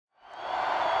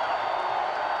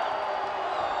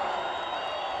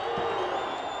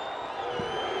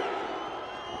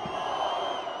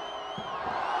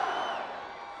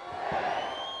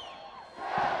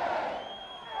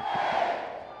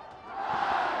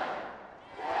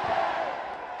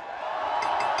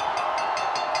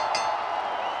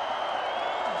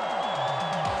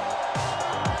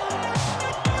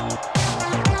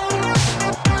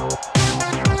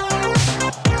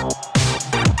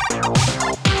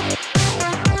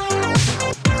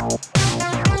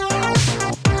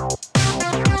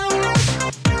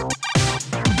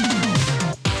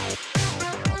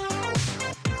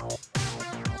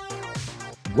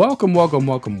Welcome,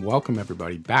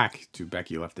 everybody, back to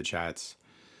Becky Left the Chat's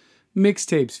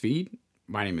Mixtapes feed.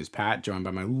 My name is Pat, joined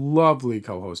by my lovely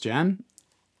co-host, Jen.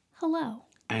 Hello.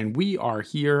 And we are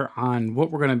here on what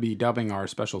we're going to be dubbing our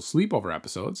special sleepover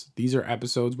episodes. These are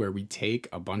episodes where we take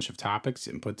a bunch of topics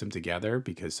and put them together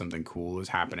because something cool is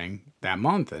happening that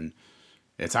month. And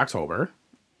it's October.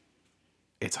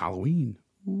 It's Halloween.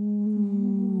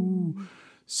 Ooh.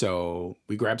 So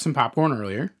we grabbed some popcorn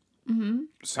earlier.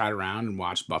 Sat around and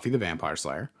watched Buffy the Vampire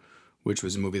Slayer, which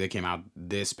was a movie that came out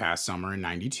this past summer in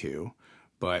 '92.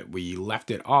 But we left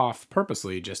it off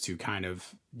purposely just to kind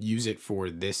of use it for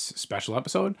this special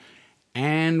episode.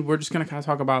 And we're just going to kind of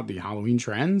talk about the Halloween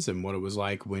trends and what it was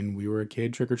like when we were a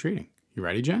kid trick-or-treating. You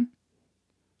ready, Jen?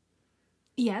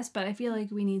 Yes, but I feel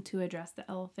like we need to address the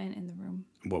elephant in the room.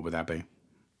 What would that be?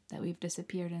 That we've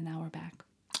disappeared and now we're back.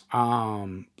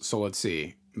 So let's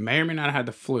see. May or may not have had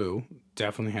the flu.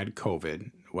 Definitely had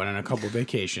COVID. Went on a couple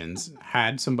vacations.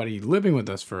 Had somebody living with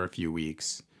us for a few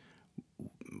weeks.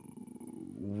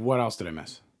 What else did I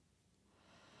miss?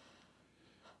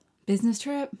 Business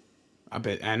trip? A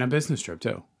business trip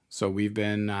too. So we've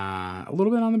been a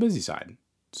little bit on the busy side.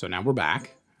 So now we're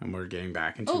back, and we're getting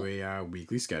back into a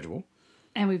weekly schedule.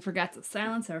 And we forgot to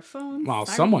silence our phones. Well,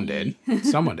 Sorry. someone did.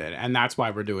 Someone did. And that's why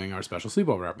we're doing our special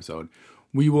sleepover episode.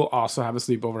 We will also have a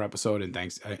sleepover episode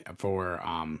for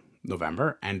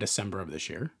November and December of this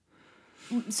year.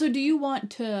 So do you want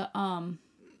to,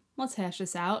 let's hash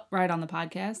this out right on the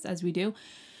podcast as we do.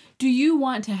 Do you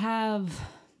want to have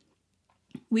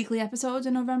weekly episodes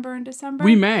in November and December?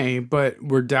 We may, but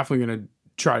we're definitely going to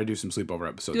try to do some sleepover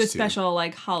episodes do a special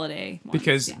holiday one.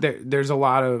 Because there's a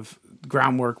lot of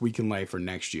groundwork we can lay for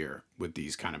next year with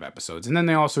these kind of episodes. And then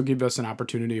they also give us an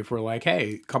opportunity if we're like,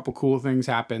 hey, a couple cool things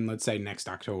happen, let's say next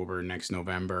October, next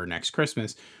November, next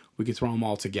Christmas, we could throw them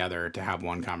all together to have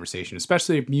one conversation,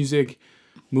 especially if music,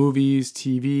 movies,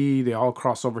 TV, they all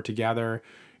cross over together.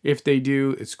 If they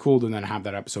do, it's cool to then have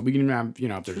that episode. We can even have,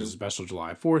 if there's a special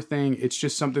July 4th thing, it's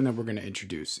just something that we're going to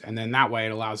introduce. And then that way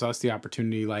it allows us the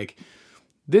opportunity, like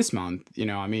this month,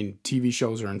 TV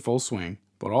shows are in full swing.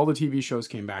 But all the TV shows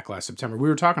came back last September. We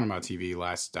were talking about TV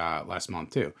last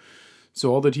month too.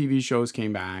 So all the TV shows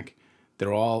came back.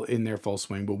 They're all in their full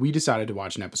swing. But we decided to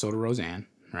watch an episode of Roseanne,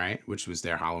 right? Which was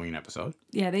their Halloween episode.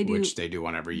 Yeah, they do. Which they do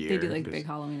one every year. They do big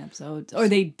Halloween episodes. Or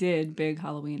they did big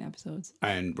Halloween episodes.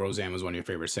 And Roseanne was one of your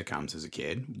favorite sitcoms as a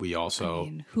kid. We also...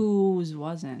 whose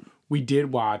wasn't? We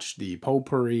did watch the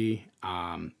potpourri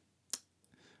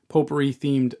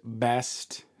themed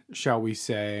best, shall we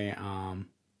say...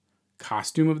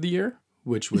 costume of the year,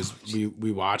 which was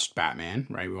we watched Batman,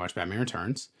 right? We watched Batman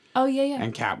Returns. Oh yeah.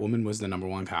 And Catwoman was the number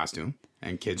one costume,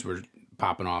 and kids were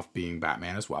popping off being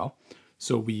Batman as well.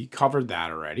 So we covered that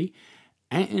already,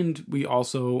 and we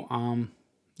also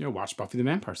watched Buffy the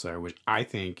Vampire Slayer, which I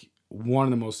think one of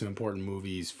the most important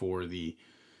movies for the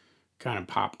kind of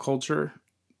pop culture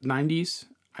 90s.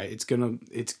 It's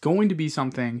going to be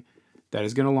something that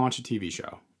is going to launch a TV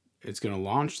show. It's going to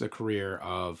launch the career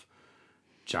of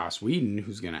Joss Whedon,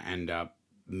 who's going to end up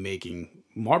making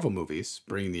Marvel movies,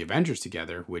 bringing the Avengers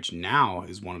together, which now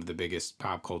is one of the biggest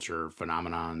pop culture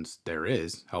phenomenons there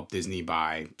is. Help Disney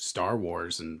buy Star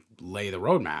Wars and lay the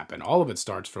roadmap. And all of it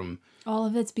starts from... All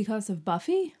of it's because of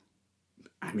Buffy?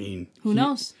 I mean... Who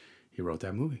knows? He wrote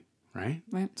that movie, right?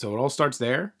 Right. So it all starts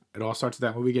there. It all starts with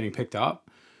that movie getting picked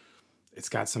up. It's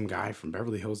got some guy from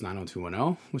Beverly Hills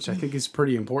 90210, which I think is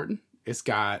pretty important. It's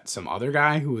got some other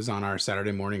guy who was on our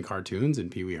Saturday morning cartoons in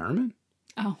Pee Wee Herman.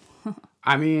 Oh.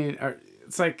 I mean,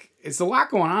 it's a lot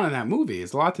going on in that movie.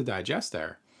 It's a lot to digest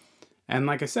there. And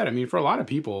like I said, I mean, for a lot of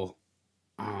people,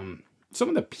 some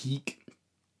of the peak,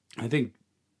 I think,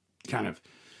 kind of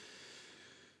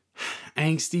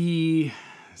angsty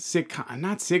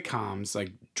not sitcoms,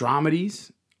 like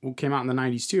dramedies came out in the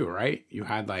 90s too, right? You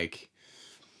had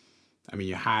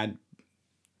you had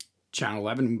Channel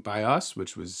 11 by us,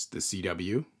 which was the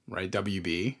CW, right?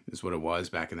 WB is what it was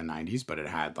back in the 90s, but it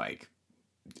had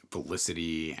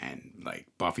Felicity and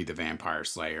Buffy the Vampire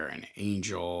Slayer and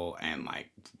Angel and what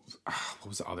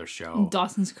was the other show?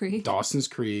 Dawson's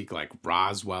Creek,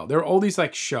 Roswell. There were all these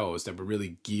shows that were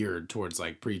really geared towards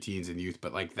preteens and youth,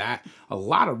 but that a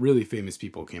lot of really famous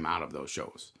people came out of those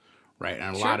shows, right?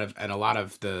 And a lot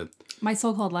of the My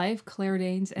So-Called Life, Claire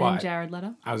Danes and Jared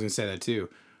Leto. I was gonna say that too.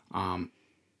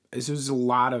 This was a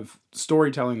lot of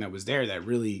storytelling that was there that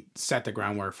really set the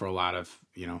groundwork for a lot of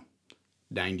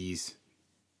 90s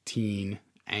teen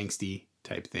angsty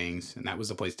type things, and that was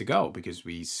the place to go because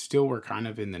we still were kind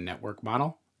of in the network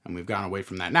model, and we've gone away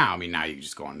from that now. I mean, now you can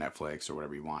just go on Netflix or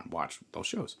whatever you want, watch those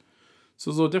shows. So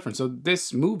it's a little different. So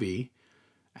this movie,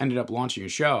 ended up launching a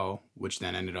show, which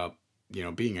then ended up,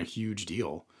 being a huge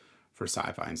deal for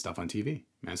sci-fi and stuff on TV.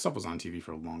 Man, stuff was on TV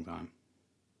for a long time.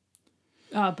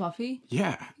 Buffy?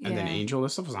 Yeah. And then Angel,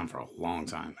 this stuff was on for a long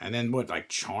time. And then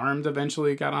Charmed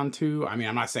eventually got on too. I mean,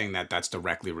 I'm not saying that that's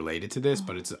directly related to this,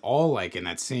 but it's all in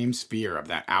that same sphere of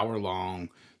that hour-long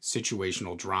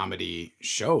situational dramedy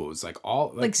shows.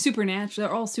 Supernatural.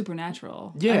 They're all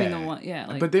supernatural. Yeah. I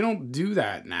mean, but they don't do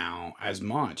that now as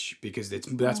much because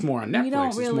that's more on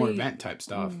Netflix. It's more event type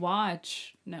stuff.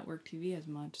 Watch network TV as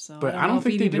much, so but I don't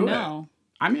think they do it.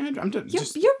 I mean, I'm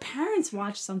just your parents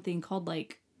watch something called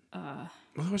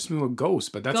well, there was something with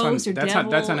Ghost, but that's Ghost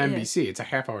on NBC. Yeah. It's a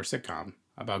half-hour sitcom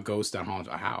about ghosts that haunt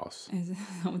a house. Is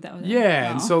that what that was?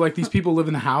 Yeah, and so these people live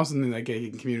in the house and they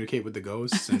can communicate with the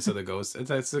ghosts, and so the ghosts.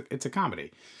 It's a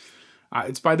comedy.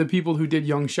 It's by the people who did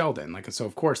Young Sheldon. So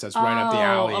of course that's right up the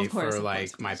alley for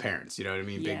my parents. You know what I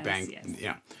mean? Big Bang. Yes.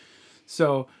 Yeah.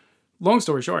 So, long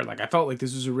story short, I felt like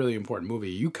this was a really important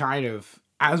movie. You kind of,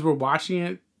 as we're watching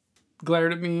it,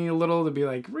 glared at me a little to be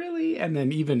like, really? And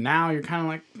then even now you're kind of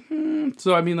like,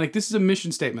 So I mean, this is a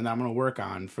mission statement that I'm going to work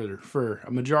on for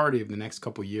a majority of the next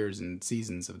couple years and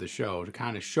seasons of the show to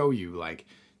kind of show you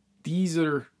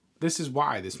this is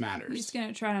why this matters. You're just going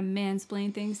to try to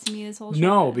mansplain things to me this whole show?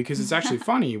 No, because it's actually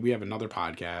funny. We have another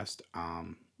podcast,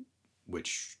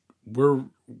 which we're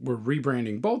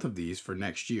rebranding both of these for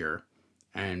next year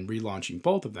and relaunching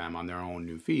both of them on their own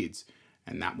new feeds.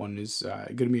 And that one is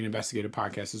going to be an investigative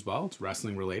podcast as well. It's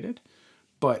wrestling related.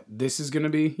 But this is going to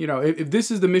be, if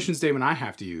this is the mission statement I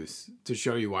have to use to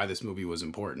show you why this movie was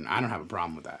important, I don't have a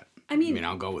problem with that. I mean,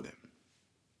 I'll go with it.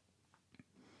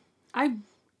 I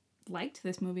liked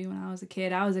this movie when I was a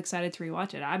kid. I was excited to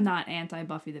rewatch it. I'm not anti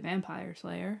Buffy the Vampire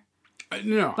Slayer.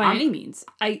 No, by any means.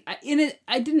 I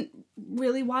didn't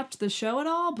really watch the show at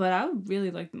all, but I really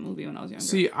liked the movie when I was younger.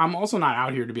 See, I'm also not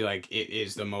out here to be like, it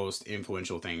is the most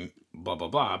influential thing, blah, blah,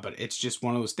 blah. But it's just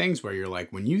one of those things where you're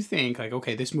like, when you think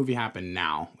okay, this movie happened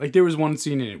now. There was one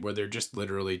scene in it where they're just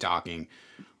literally talking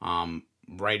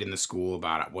right in the school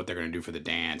about what they're going to do for the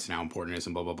dance and how important it is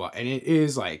and blah, blah, blah. And it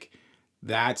is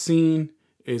that scene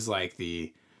is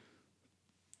the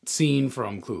scene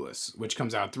from Clueless, which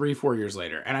comes out 3-4 years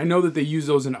later. And I know that they use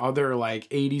those in other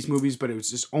 80s movies, but it was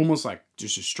just almost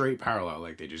just a straight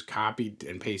parallel. They just copied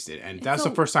and pasted. And that's the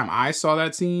first time I saw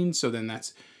that scene. So then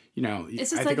that's,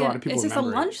 it's just I think a lot of people it's just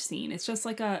remember a lunch scene. It's just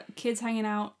a kids hanging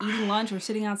out, eating lunch or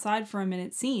sitting outside for a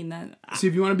minute scene. See,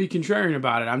 if you want to be contrarian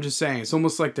about it, I'm just saying it's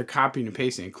almost like they're copying and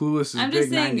pasting. Clueless is a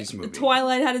big 90s movie.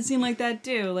 Twilight had a scene like that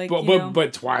too.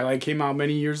 But Twilight came out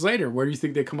many years later. Where do you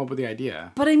think they come up with the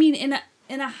idea? But I mean,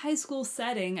 in a high school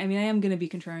setting, I am going to be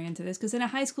contrarian to this, because in a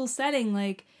high school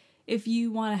setting, if you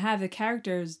want to have the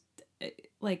characters,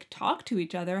 talk to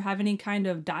each other, have any kind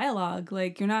of dialogue,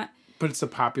 you're not... But it's the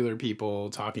popular people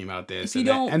talking about this. If you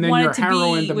don't want it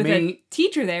to be with a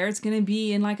teacher there, it's going to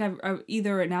be in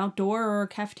either an outdoor or a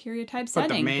cafeteria type setting.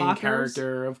 But the main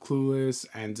character of Clueless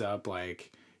ends up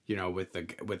with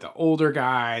the older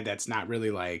guy that's not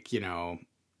really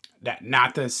that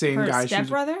not the same her guy.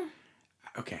 Stepbrother?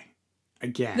 Okay.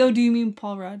 Again. No, do you mean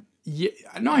Paul Rudd? Yeah,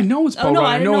 no, I know it's Paul Rudd.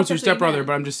 I know it's your stepbrother,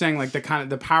 but I'm just saying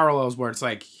the parallels where it's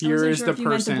here is the person. You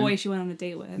meant the boy she went on a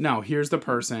date with. No, here's the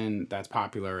person that's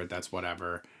popular, that's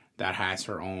whatever, that has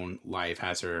her own life,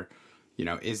 has her,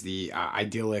 is the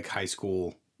idyllic high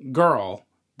school girl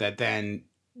that then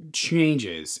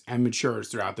changes and matures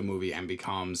throughout the movie and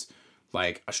becomes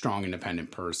a strong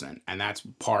independent person. And that's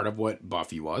part of what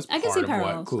Buffy was, part of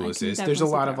what Clueless is. There's a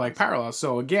lot of parallels.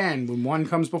 So again, when one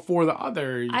comes before the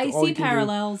other, I see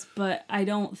parallels, but I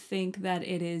don't think that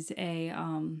it is a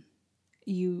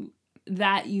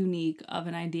that unique of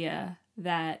an idea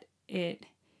that a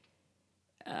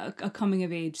coming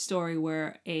of age story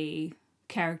where a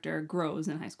character grows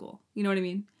in high school. You know what I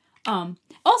mean?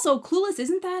 Also, Clueless,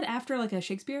 isn't that after a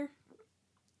Shakespeare?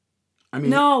 I mean,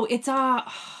 no, it's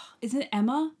isn't it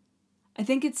Emma? I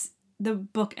think it's the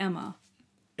book Emma.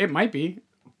 It might be.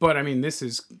 But, this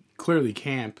is clearly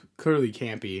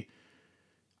campy.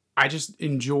 I just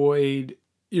enjoyed,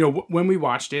 when we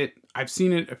watched it, I've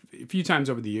seen it a few times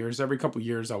over the years. Every couple of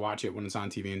years I watch it when it's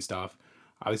on TV and stuff.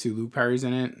 Obviously, Luke Perry's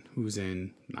in it, who's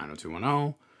in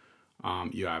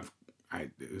 90210. You have,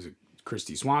 it was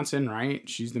Christy Swanson, right?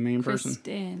 She's the main person.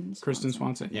 Kristen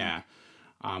Swanson, yeah.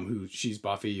 She's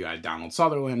Buffy. You had Donald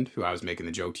Sutherland, who I was making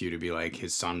the joke to you to be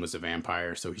his son was a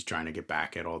vampire, so he's trying to get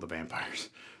back at all the vampires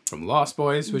from Lost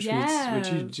Boys, which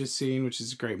you've just seen, which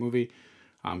is a great movie.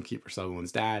 Kiefer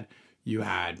Sutherland's dad. You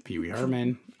had Pee Wee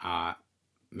Herman,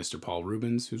 Mr. Paul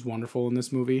Rubens, who's wonderful in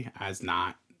this movie, as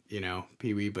not,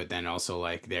 Pee-wee, but then also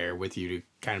like there with you to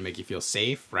kind of make you feel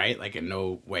safe, right? Like in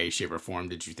no way, shape, or form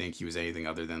did you think he was anything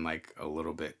other than like a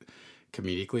little bit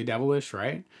comedically devilish,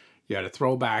 right? You had a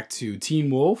throwback to Teen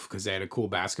Wolf because they had a cool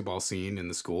basketball scene in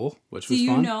the school, which was fun.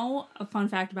 Do you know a fun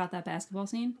fact about that basketball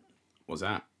scene? What's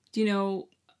that? Do you know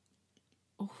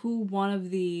who one of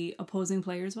the opposing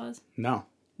players was? No.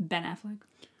 Ben Affleck.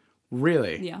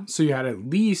 Really? Yeah. So you had at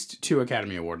least 2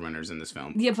 Academy Award winners in this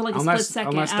film. Yeah, for like a split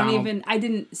second. I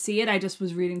didn't see it. I just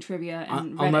was reading trivia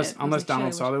and read it. Unless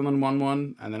Donald Sutherland won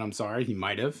one, and then I'm sorry, he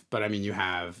might have. But I mean, you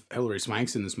have Hilary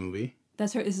Swanks in this movie.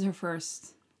 This is her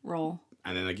first role.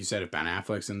 And then, like you said, if Ben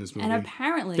Affleck's in this movie. And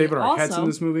apparently, David Arquette's in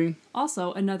this movie.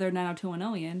 Also, another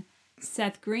 90210ian,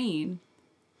 Seth Green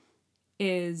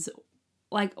is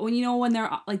like, when they're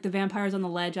like the vampires on the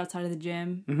ledge outside of the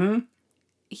gym. Mm-hmm.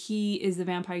 He is the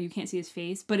vampire. You can't see his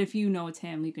face, but if you know it's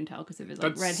him, you can tell because of his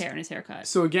red hair and his haircut.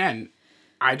 So again,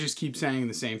 I just keep saying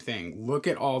the same thing. Look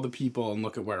at all the people and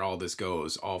look at where all this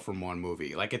goes, all from one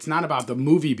movie. Like, it's not about the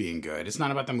movie being good. It's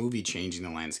not about the movie changing the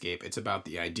landscape. It's about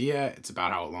the idea. It's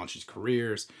about how it launches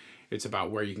careers. It's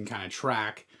about where you can kind of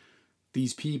track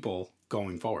these people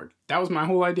going forward. That was my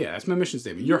whole idea. That's my mission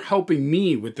statement. You're helping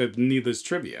me with the needless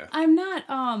trivia. I'm not.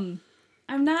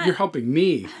 You're helping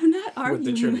me. I'm not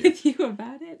arguing with you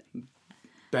about it.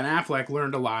 Ben Affleck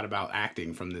learned a lot about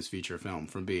acting from this feature film,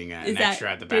 from being an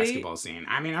extra at the basketball scene.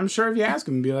 I mean, I'm sure if you ask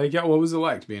him, be like, "Yo, what was it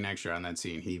like to be an extra on that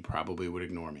scene?" He probably would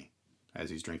ignore me as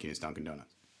he's drinking his Dunkin'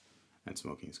 Donuts and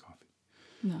smoking his coffee.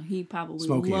 No, he probably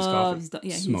smoking loves... his coffee.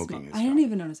 Yeah, smoking his coffee. I didn't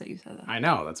even notice that you said that. I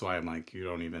know. That's why I'm like, you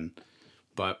don't even...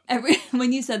 But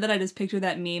when you said that, I just pictured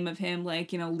that meme of him,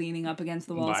 like, leaning up against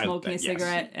the wall, smoking a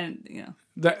cigarette, and,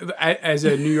 As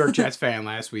a New York Jets fan,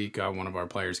 last week, one of our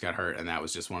players got hurt, and that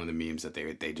was just one of the memes that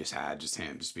they just had, just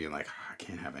him, just being like, I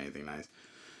can't have anything nice.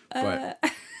 But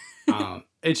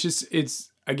it's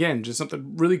again, just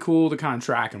something really cool to kind of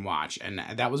track and watch. And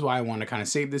that was why I wanted to kind of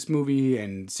save this movie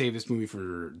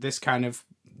for this kind of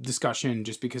discussion,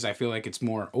 just because I feel like it's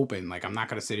more open. Like, I'm not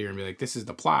going to sit here and be like, this is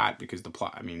the plot, because the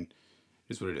plot, I mean...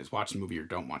 is what it is. Watch the movie or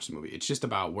don't watch the movie. It's just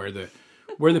about where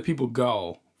the people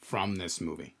go from this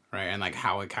movie, right? And like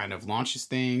how it kind of launches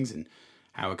things and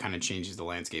how it kind of changes the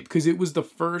landscape. Because it was the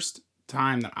first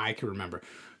time that I can remember.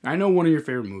 I know one of your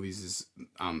favorite movies is,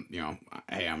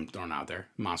 hey, I'm throwing out there,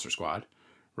 Monster Squad,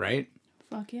 right?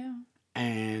 Fuck yeah.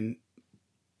 And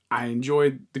I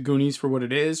enjoyed The Goonies for what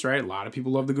it is, right? A lot of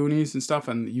people love The Goonies and stuff,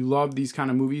 and you love these kind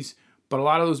of movies. But a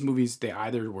lot of those movies, they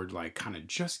either were like kind of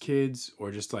just kids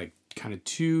or just like kind of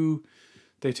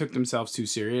they took themselves too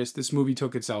serious. This movie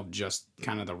took itself just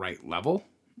kind of the right level,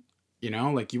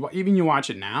 like you watch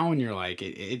it now and you're like,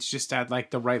 it's just at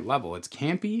like the right level. It's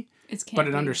campy, but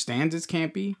it understands it's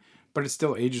campy, but it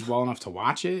still ages well enough to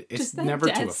watch it. It's never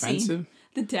too offensive.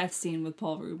 The death scene with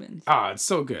Paul Rubens. Oh, it's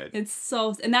so good.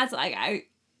 And that's like, I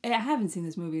haven't seen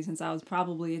this movie since I was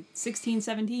probably 16,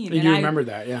 17. And you remember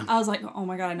that, yeah. I was like, oh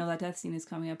my God, I know that death scene is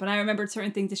coming up. But I remembered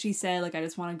certain things that she said, like, I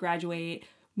just want to graduate,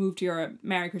 move to Europe,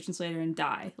 marry Christian Slater, and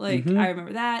die. Like, I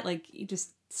remember that. Like,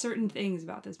 just certain things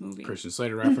about this movie. Christian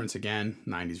Slater reference again,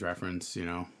 90s reference,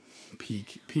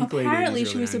 peak Apparently,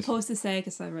 she was supposed to say,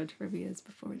 because I read trivia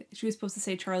before, she was supposed to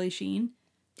say Charlie Sheen.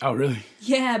 Oh, really?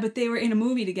 Yeah, but they were in a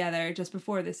movie together just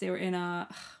before this. They were in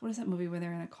what is that movie where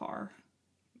they're in a car?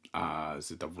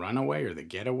 Is it The Runaway or The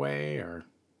Getaway or...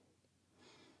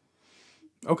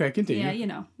 Okay, continue.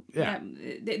 Yeah, Yeah.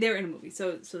 They were in a movie,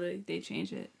 so they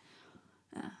changed it.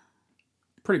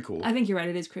 Pretty cool. I think you're right.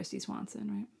 It is Christy Swanson,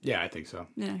 right? Yeah, I think so.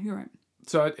 Yeah, you're right.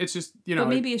 So it's just, But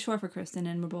maybe it's short for Kristen,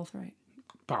 and we're both right.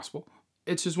 Possible.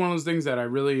 It's just one of those things that I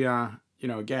really,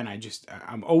 again,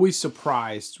 I'm always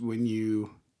surprised when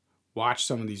you watch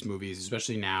some of these movies,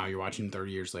 especially now, you're watching them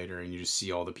 30 years later, and you just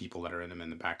see all the people that are in them in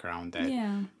the background that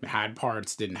had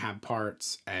parts, didn't have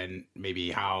parts, and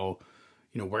maybe how,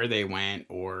 where they went,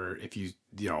 or if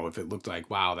if it looked like,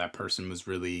 wow, that person was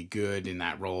really good in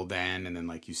that role then, and then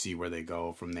like you see where they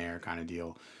go from there kind of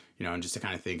deal, and just to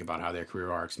kind of think about how their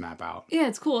career arcs map out. Yeah,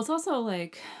 it's cool. It's also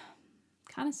like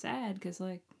kind of sad because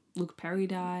like Luke Perry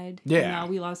died. Yeah.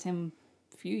 We lost him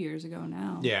a few years ago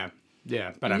now. Yeah.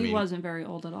 Yeah. But he wasn't very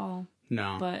old at all.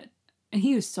 No. But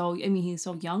he's so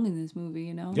young in this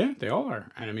movie, Yeah, they all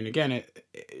are. And I mean, again,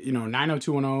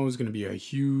 90210 is going to be a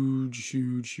huge,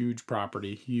 huge, huge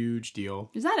property, huge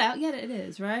deal. Is that out yet? It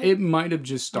is, right? It might have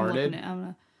just started.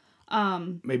 I'm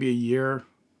gonna, maybe a year.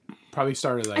 Probably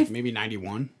started maybe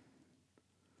 91.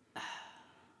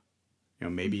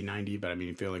 Maybe 90, but I mean,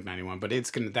 I feel like 91. But that's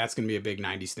gonna be a big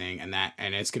 90s thing, and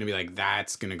it's gonna be like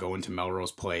that's gonna go into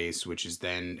Melrose Place, which is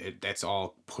then that's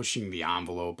all pushing the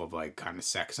envelope of like kind of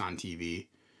sex on TV,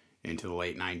 into the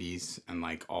late 90s and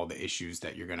like all the issues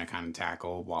that you're going to kind of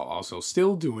tackle while also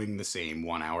still doing the same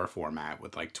 1 hour format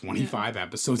with like 25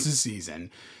 episodes a season.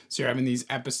 So you're having these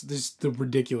episodes, the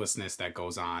ridiculousness that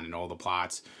goes on and all the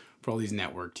plots for all these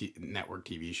network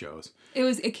TV shows.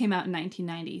 It came out in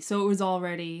 1990, so it was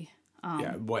already.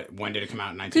 When did it come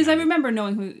out in 1990? Because I remember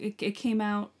knowing who it came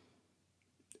out.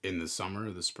 In the summer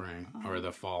or the spring or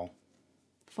the fall?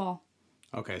 Fall.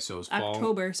 Okay, so it was fall.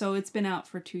 October, so it's been out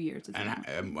for 2 years.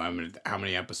 And how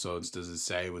many episodes does it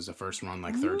say? Was the first run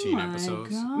like 13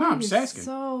 episodes? God, No, I'm just asking.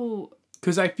 So...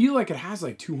 Because I feel like it has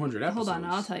like 200 episodes. Hold on,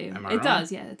 I'll tell you. Am I It wrong?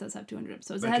 does, yeah, it does have 200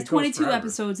 episodes. Like, it has it goes 22 forever.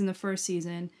 episodes in the first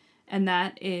season, and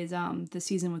that is the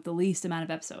season with the least amount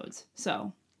of episodes.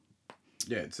 So...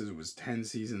 Yeah, it says it was 10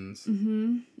 seasons.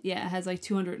 Mm-hmm. Yeah, it has like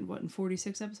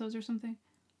 246 episodes or something.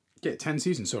 Yeah, 10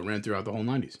 seasons, so it ran throughout the whole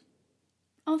 90s.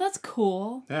 Oh, that's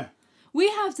cool. Yeah. We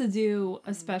have to do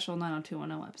a special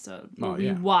 90210 episode where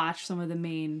we watch some of the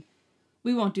main...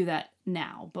 We won't do that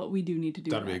now, but we do need to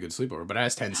do that. That'd be a good sleepover, but it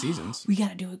has 10 seasons. We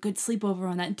gotta do a good sleepover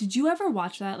on that. Did you ever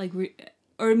watch that? Like,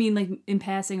 or I mean, like, in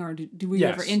passing, or did we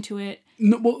ever into it?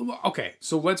 No, well, okay,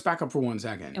 so let's back up for 1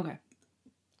 second. Okay.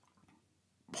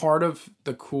 Part of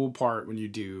the cool part when you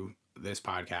do this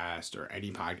podcast or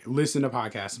any podcast, listen to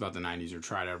podcasts about the 90s or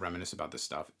try to reminisce about this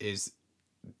stuff, is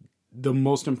the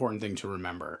most important thing to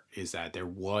remember is that there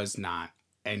was not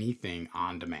anything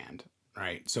on demand,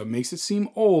 right? So it makes it seem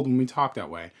old when we talk that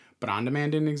way, but on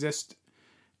demand didn't exist.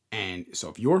 And so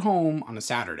if you're home on a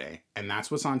Saturday and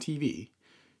that's what's on TV,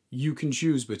 you can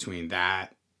choose between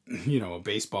that, a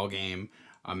baseball game,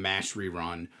 a MASH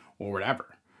rerun, or whatever.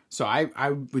 So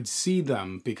I would see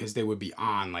them because they would be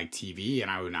on like TV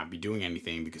and I would not be doing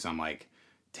anything because I'm like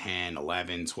 10,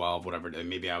 11, 12, whatever.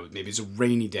 Maybe it's a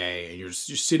rainy day and you're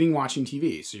sitting watching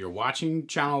TV. So you're watching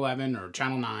Channel 11 or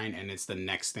Channel 9 and it's the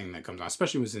next thing that comes on,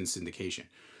 especially when it's in syndication.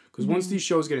 Because once these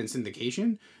shows get in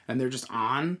syndication and they're just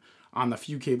on the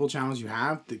few cable channels you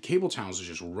have, the cable channels are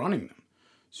just running them.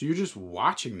 So you're just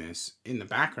watching this in the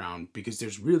background because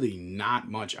there's really not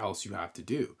much else you have to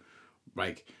do.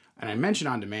 Like... And I mention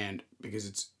on demand because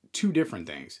it's two different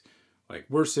things. Like,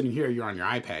 we're sitting here, you're on your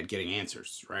iPad getting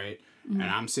answers, right? Mm-hmm. And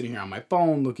I'm sitting here on my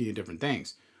phone looking at different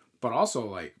things. But also,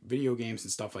 like, video games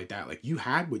and stuff like that. Like, you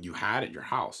had what you had at your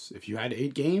house. If you had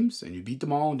 8 games and you beat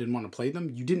them all and didn't want to play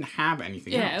them, you didn't have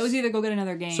anything else. Yeah, it was either go get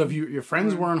another game. So if your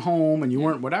friends weren't home and you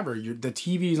weren't whatever, the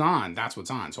TV's on. That's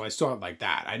what's on. So I saw it like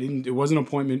that. It wasn't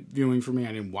appointment viewing for me.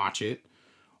 I didn't watch it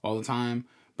all the time.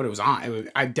 But it was on.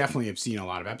 I definitely have seen a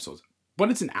lot of episodes. But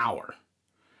it's an hour.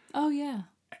 Oh, yeah.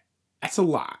 That's a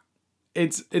lot.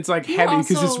 It's like heavy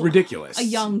because it's ridiculous. A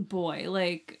young boy.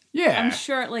 Like, yeah. I'm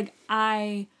sure, like,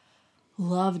 I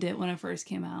loved it when it first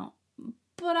came out.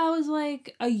 But I was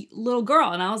like a little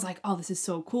girl and I was like, oh, this is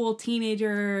so cool.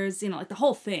 Teenagers, like the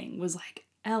whole thing was like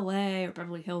LA or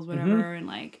Beverly Hills, whatever. And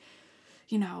like,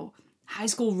 high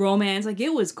school romance. Like,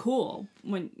 it was cool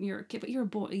when you're a kid, but you're a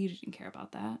boy. You didn't care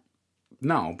about that.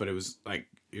 No, but it was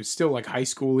still like high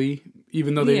school-y,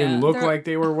 even though they didn't look like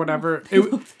they were whatever. They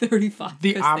looked 35.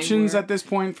 The options at this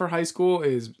point for high school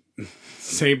is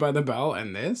Saved by the Bell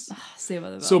and this. Saved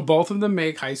by the Bell. So both of them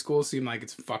make high school seem like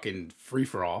it's fucking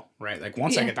free-for-all, right? Like,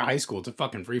 once I get to high school, it's a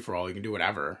fucking free-for-all. You can do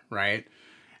whatever, right?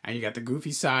 And you got the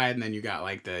goofy side, and then you got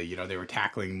like the, they were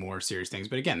tackling more serious things.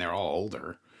 But again, they're all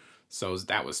older. So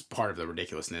that was part of the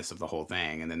ridiculousness of the whole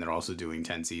thing. And then they're also doing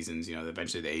 10 seasons.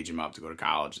 Eventually they age them up to go to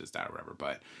college, this, that, or whatever.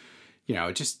 But,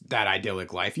 just that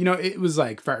idyllic life. It was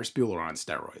like Ferris Bueller on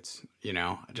steroids.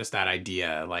 Just that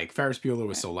idea. Like, Ferris Bueller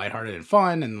was so lighthearted and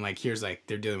fun. And, like, here's, like,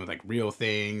 they're dealing with, like, real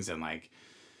things. And, like,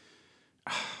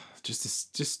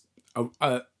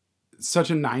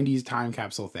 such a 90s time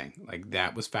capsule thing. Like,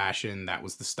 that was fashion, that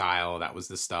was the style, that was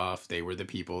the stuff. They were the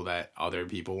people that other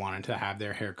people wanted to have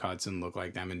their haircuts and look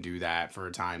like them and do that for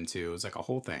a time too. It was like a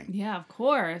whole thing. Yeah, of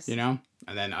course. And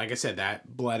then, like I said,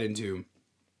 that bled into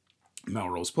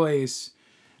Melrose Place,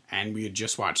 and we had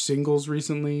just watched Singles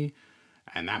recently,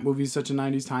 and that movie is such a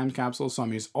 90s time capsule. So I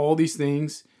mean, it's all these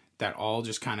things that all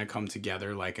just kind of come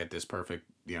together like at this perfect,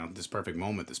 this perfect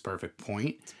moment, this perfect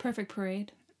point. It's a perfect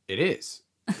parade. It is.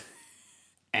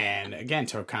 And again,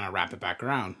 to kind of wrap it back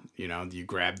around, you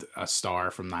grabbed a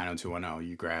star from 90210.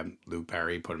 You grabbed Luke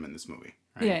Perry, put him in this movie.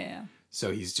 Right? Yeah.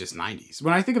 So he's just 90s.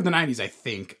 When I think of the 90s, I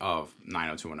think of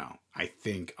 90210. I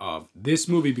think of this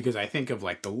movie because I think of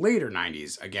like the later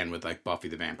 90s, again, with like Buffy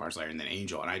the Vampire Slayer and then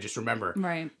Angel. And I just remember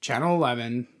Channel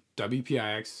 11,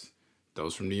 WPIX,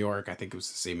 those from New York. I think it was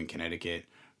the same in Connecticut,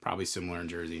 probably similar in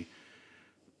Jersey.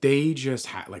 They just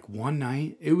had like one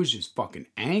night, it was just fucking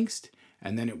angst.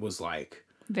 And then it was like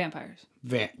Vampires.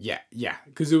 Yeah.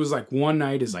 Because it was like one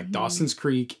night is like Dawson's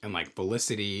Creek and like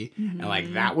Felicity. And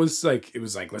like that was like, it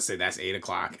was like, let's say that's 8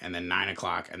 o'clock and then 9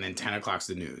 o'clock and then 10 o'clock's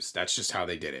the news. That's just how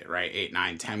they did it, right? 8,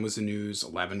 9, 10 was the news.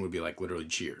 11 would be like literally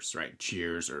Cheers, right?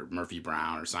 Cheers or Murphy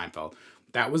Brown or Seinfeld.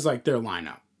 That was like their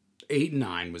lineup. 8 and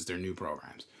 9 was their new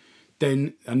programs.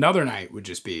 Then another night would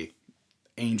just be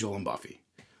Angel and Buffy.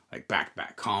 Like back to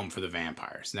back. Calm for the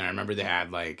Vampires. And then I remember they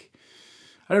had like,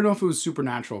 I don't know if it was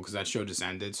Supernatural because that show just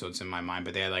ended, so it's in my mind.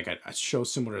 But they had like a show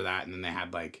similar to that, and then they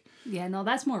had like. Yeah, no,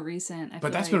 that's more recent.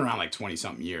 But that's been around like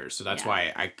 20-something years, so that's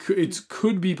why it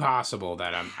could be possible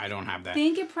that I don't have that. I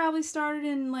think it probably started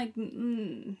in like.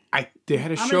 They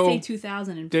had a I'm show. gonna say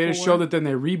 2004. They had a show that then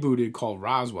they rebooted called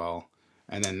Roswell,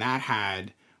 and then that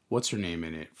had what's her name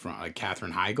in it from like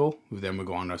Katherine Heigl, who then would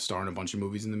go on to star in a bunch of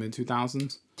movies in the mid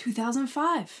 2000s.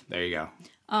 2005. There you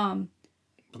go.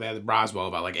 They had Roswell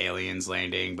about like aliens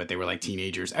landing, but they were like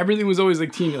teenagers. Everything was always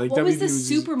like teen. Like what was WB the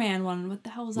Superman one? What the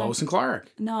hell was that? Lois and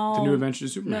Clark. No. The New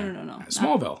Adventures of Superman. No.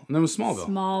 Smallville. And then it was Smallville.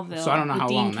 Smallville. So I don't know how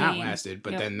long that lasted,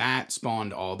 but then that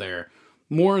spawned all their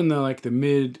more in the like the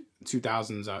mid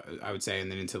 2000s, I would say,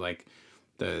 and then into like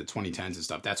the 2010s and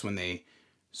stuff. That's when they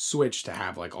switched to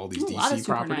have like all these DC a lot of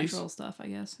properties. Supernatural stuff, I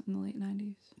guess, in the late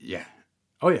 90s. Yeah.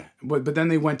 Oh yeah, but then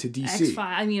they went to DC. X-Files.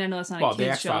 I mean, I know that's not a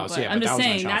kid's show, but I'm just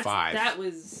saying that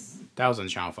was on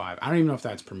Channel 5. I don't even know if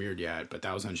that's premiered yet, but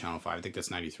that was on Channel 5. I think that's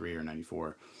 93 or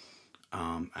 94,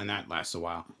 and that lasts a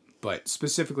while. But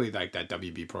specifically, like that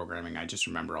WB programming, I just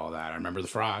remember all that. I remember the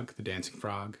Frog, the Dancing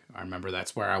Frog. I remember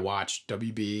that's where I watched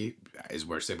WB. Is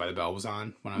where Saved by the Bell was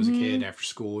on when I was a kid. After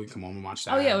school, you come home and watch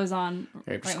that. Oh yeah, it was on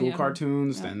after school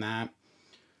cartoons. Then that.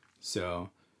 So.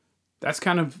 That's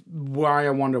kind of why I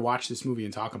wanted to watch this movie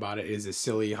and talk about it. Is a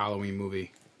silly Halloween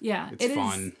movie. Yeah, it's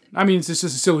fun. I mean, it's just a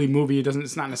silly movie.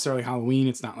 It's not necessarily Halloween.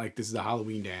 It's not like this is a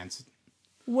Halloween dance.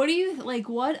 What do you like?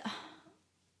 What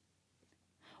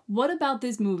about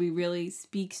this movie really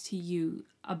speaks to you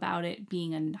about it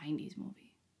being a 90s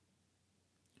movie?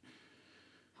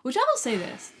 Which I will say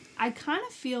this. I kind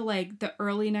of feel like the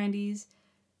early 90s,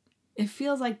 it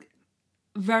feels like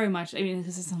very much, I mean,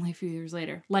 this is only a few years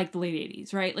later, like the late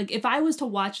 80s, right? Like, if I was to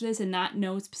watch this and not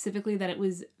know specifically that it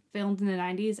was filmed in the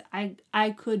 90s, I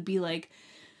could be like,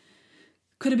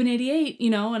 could have been 88,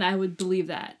 and I would believe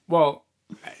that. Well,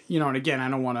 and again, I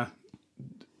don't want to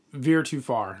veer too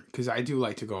far, because I do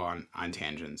like to go on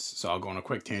tangents, so I'll go on a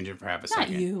quick tangent for half a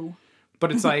second. Not you.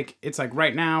 But it's like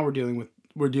right now we're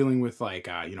dealing with like,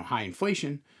 high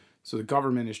inflation. So the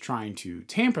government is trying to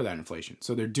tamper that inflation.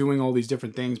 So they're doing all these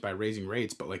different things by raising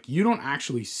rates, but like you don't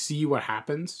actually see what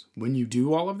happens when you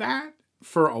do all of that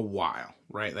for a while,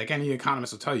 right? Like any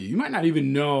economist will tell you, you might not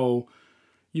even know,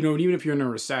 and even if you're in a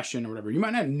recession or whatever, you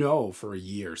might not know for a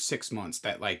year, 6 months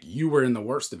that like you were in the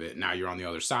worst of it. Now you're on the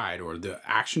other side, or the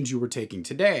actions you were taking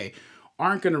today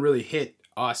aren't going to really hit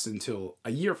us until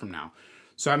a year from now.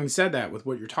 So having said that, with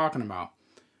what you're talking about,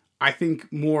 I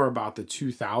think more about the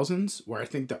 2000s, where I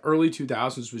think the early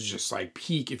 2000s was just like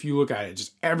peak. If you look at it,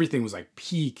 just everything was like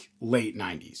peak late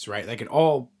 90s, right? Like it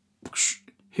all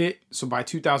hit. So by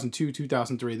 2002,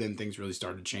 2003, then things really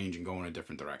started to change and go in a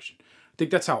different direction. I think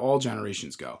that's how all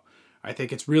generations go. I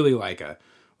think it's really like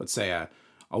let's say a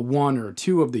 1 or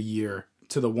 2 of the year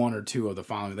to the 1 or 2 of the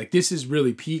following. Like this is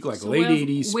really peak, like so late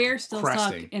 80s. We're still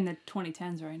cresting. Stuck in the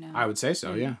 2010s right now. I would say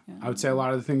so, yeah. I would say a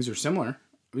lot of the things are similar.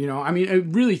 I mean, I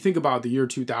really think about the year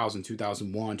 2000,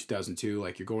 2001, 2002,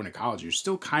 like you're going to college, you're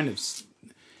still kind of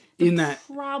in that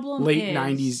late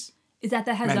 90s is that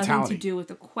has mentality. Nothing to do with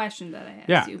the question that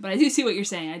I asked you, but I do see what you're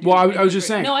saying. I was just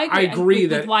saying, no, I agree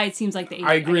with why it seems like the 80s.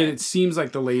 I agree that it seems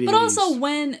like the late 80s. But also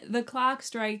when the clock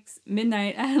strikes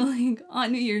midnight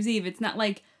on New Year's Eve, it's not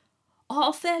like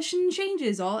all fashion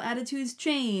changes, all attitudes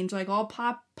change, like all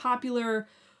popular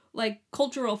like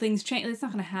cultural things change. It's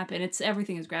not going to happen.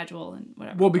 Everything is gradual and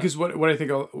whatever. Well, because what I think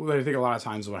a lot of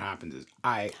times what happens is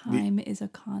time is a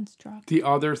construct. The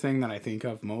other thing that I think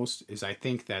of most is I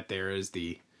think that there is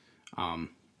the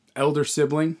elder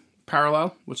sibling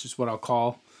parallel, which is what I'll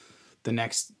call the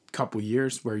next couple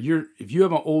years, where if you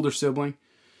have an older sibling,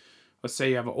 let's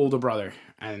say you have an older brother,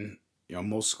 and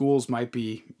most schools might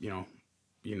be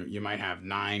you might have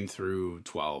 9 through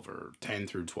 12 or 10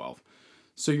 through 12.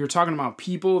 So you're talking about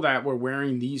people that were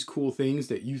wearing these cool things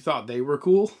that you thought they were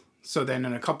cool. So then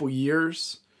in a couple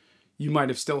years, you might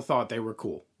have still thought they were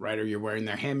cool, right? Or you're wearing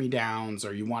their hand-me-downs,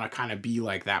 or you want to kind of be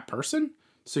like that person.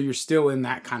 So you're still in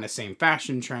that kind of same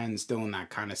fashion trend, still in that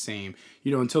kind of same,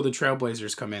 until the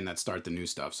Trailblazers come in that start the new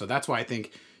stuff. So that's why I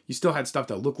think you still had stuff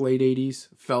that looked late 80s,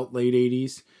 felt late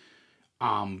 80s.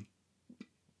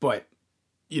 But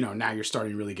now you're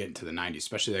starting to really get into the 90s,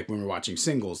 especially like when we're watching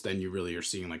Singles, then you really are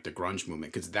seeing like the grunge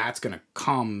movement, because that's going to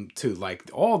come to like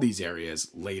all these areas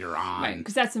later on. Right,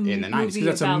 because that's a in the 90s, movie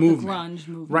that's about a movement. the grunge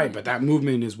movement. Right, but that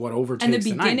movement is what overtakes and the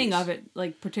the beginning 90s. of it,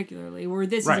 like particularly, where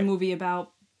this is Right. a movie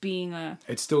about being a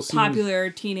it still seems, popular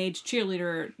teenage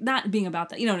cheerleader, not being about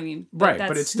that, you know what I mean? Right,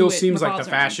 but it still seems like the revolves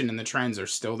around. fashion and the trends are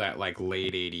still that like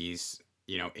late 80s,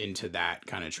 into that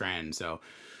kind of trend. So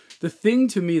the thing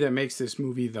to me that makes this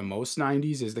movie the most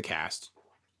 90s is the cast.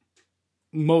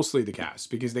 Mostly the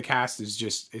cast, because the cast is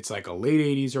just, it's like a late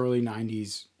 80s, early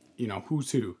 90s,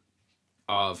 who's who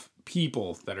of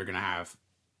people that are going to have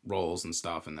roles and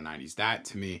stuff in the 90s. That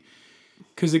to me,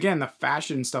 because again, the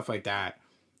fashion and stuff like that,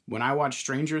 when I watch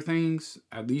Stranger Things,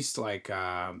 at least like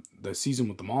the season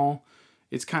with them all,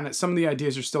 it's kind of, some of the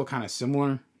ideas are still kind of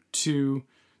similar to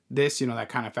this, that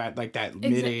kind of like that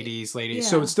mid 80s, late 80s. Yeah,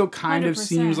 so it still kind 100%. Of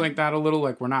seems like that a little,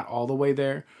 like we're not all the way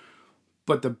there.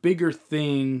 But the bigger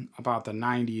thing about the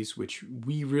 90s, which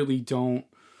we really don't,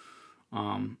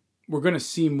 we're going to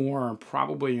see more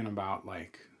probably in about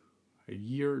like a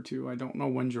year or two. I don't know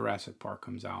when Jurassic Park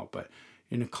comes out, but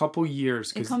in a couple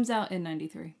years. It comes out in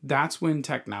 93. That's when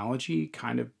technology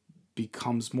kind of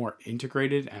becomes more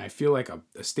integrated. And I feel like a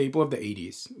staple of the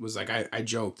 80s was like, I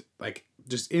joked, like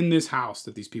just in this house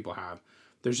that these people have,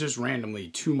 there's just randomly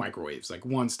 2 microwaves, like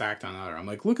one stacked on the other. I'm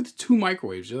like, look at the 2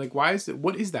 microwaves. You're like,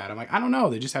 what is that? I'm like, I don't know.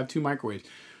 They just have 2 microwaves.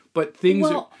 But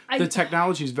the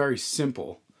technology is very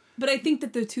simple. But I think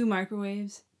that the 2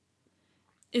 microwaves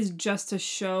is just to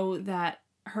show that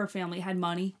her family had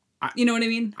money. You know what I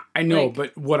mean? I know,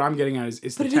 but what I'm getting at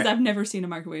is but I've never seen a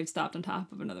microwave stopped on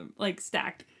top of another, like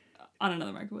stacked on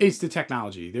another microwave. It's the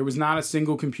technology. There was not a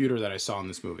single computer that I saw in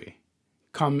this movie.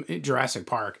 Come Jurassic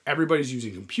Park, everybody's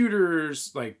using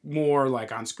computers, like more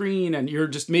like on screen, and you're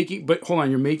just making, but hold on,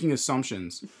 you're making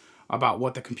assumptions about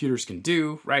what the computers can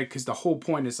do, right? Because the whole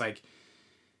point is like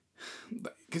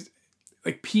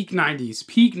peak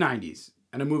 90s,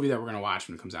 and a movie that we're going to watch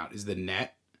when it comes out is The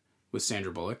Net with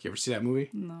Sandra Bullock. You ever see that movie?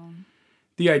 No.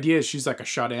 The idea is she's like a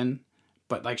shut-in,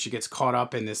 but like she gets caught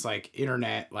up in this like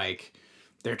internet, like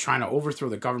they're trying to overthrow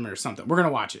the government or something. We're going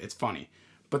to watch it. It's funny.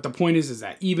 But the point is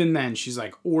that even then she's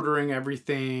like ordering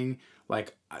everything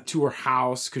like to her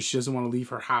house because she doesn't want to leave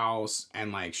her house,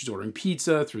 and like she's ordering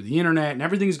pizza through the internet, and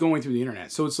everything's going through the internet.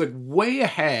 So it's like way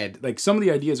ahead. Like some of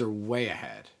the ideas are way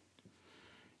ahead,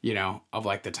 of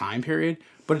like the time period.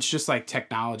 But it's just like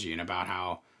technology, and about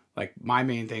how like my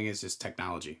main thing is just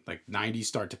technology. Like 90s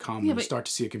start to come and you start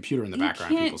to see a computer in the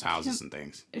background of people's houses and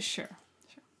things. Sure.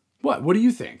 What do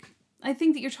you think? I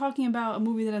think that you're talking about a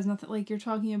movie that has nothing, like you're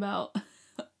talking about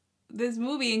this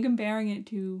movie and comparing it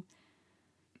to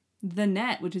The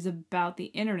Net, which is about the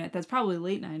internet. That's probably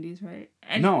late 90s, right?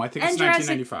 No, I think it's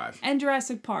 1995. And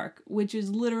Jurassic Park, which is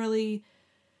literally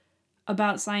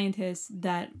about scientists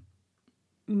that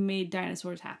made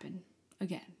dinosaurs happen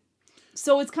again.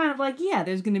 So it's kind of like, yeah,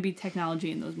 there's going to be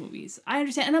technology in those movies. I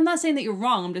understand. And I'm not saying that you're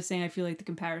wrong. I'm just saying I feel like the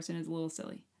comparison is a little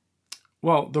silly.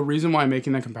 Well, the reason why I'm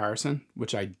making that comparison,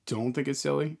 which I don't think is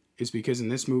silly, is because in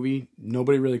this movie,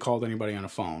 nobody really called anybody on a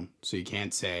phone. So you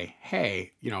can't say,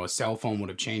 hey, a cell phone would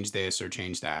have changed this or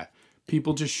changed that.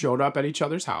 People just showed up at each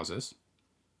other's houses.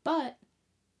 But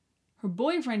her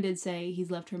boyfriend did say he's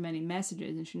left her many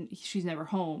messages and she's never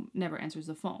home, never answers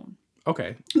the phone.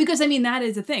 Okay. Because, I mean, that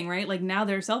is a thing, right? Like, now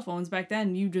there are cell phones. Back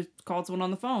then, you just called someone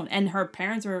on the phone. And her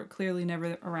parents are clearly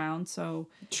never around, so...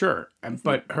 Sure.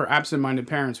 But her absent-minded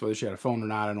parents, whether she had a phone or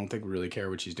not, I don't think really care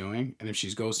what she's doing. And if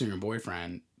she's ghosting her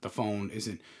boyfriend, the phone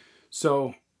isn't...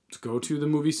 So, let's go to the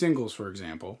movie Singles, for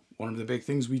example. One of the big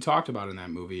things we talked about in that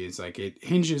movie is, like, it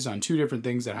hinges on 2 different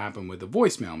things that happen with the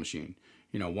voicemail machine.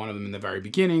 One of them in the very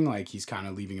beginning, like, he's kind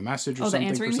of leaving a message or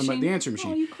something for somebody. The answering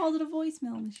machine. Oh, you called it a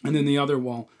voicemail machine. And then the other,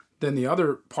 then the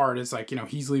other part is like,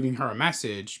 he's leaving her a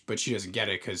message, but she doesn't get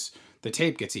it because the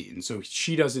tape gets eaten. So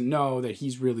she doesn't know that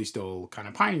he's really still kind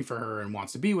of pining for her and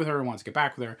wants to be with her and wants to get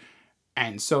back with her.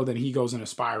 And so then he goes in a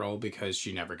spiral because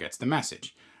she never gets the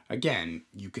message. Again,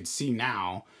 you could see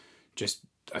now just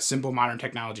a simple modern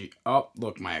technology. Oh,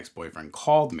 look, my ex-boyfriend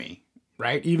called me,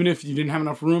 right? Even if you didn't have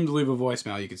enough room to leave a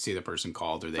voicemail, you could see the person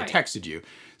called or they texted you.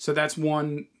 So that's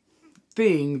one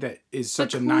thing that is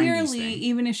such a 90s thing.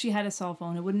 Even if she had a cell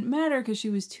phone, it wouldn't matter because she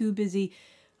was too busy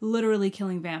literally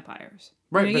killing vampires.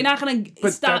 Right, you're not going to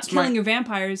stop killing your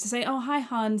vampires to say, oh, hi,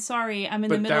 hon, sorry, I'm in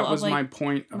the middle of, But that was my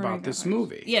point about this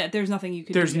movie. Yeah, there's nothing you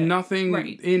could do. There's nothing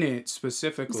in it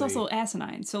specifically. It's also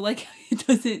asinine, so, like, it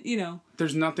doesn't,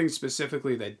 There's nothing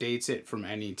specifically that dates it from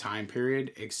any time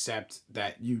period except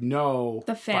that by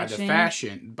the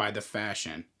fashion, that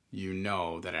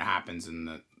it happens in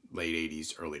the late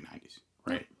 80s, early 90s,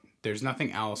 right? There's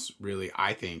nothing else really,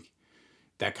 I think,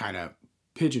 that kind of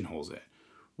pigeonholes it.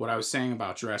 What I was saying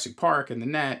about Jurassic Park and The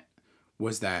Net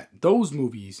was that those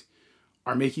movies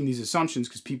are making these assumptions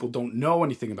because people don't know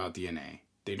anything about DNA.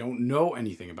 They don't know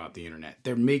anything about the internet.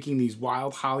 They're making these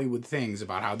wild Hollywood things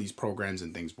about how these programs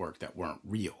and things work that weren't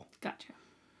real. Gotcha.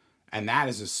 And that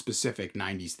is a specific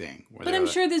 90s thing. But I'm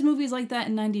sure there's movies like that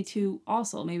in 92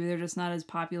 also. Maybe they're just not as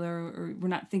popular or we're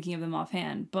not thinking of them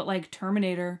offhand. But like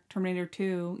Terminator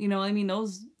 2, you know, I mean,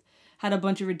 those had a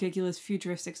bunch of ridiculous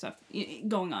futuristic stuff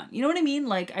going on. You know what I mean?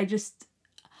 Like,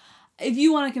 if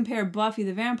you want to compare Buffy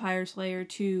the Vampire Slayer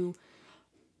to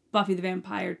Buffy the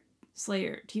Vampire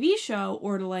Slayer TV show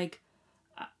or to like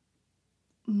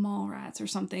Mallrats or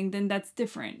something, then that's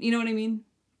different. You know what I mean?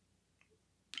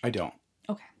 I don't.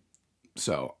 Okay.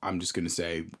 So I'm just going to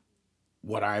say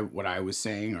what I was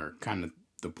saying, or kind of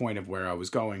the point of where I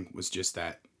was going, was just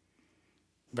that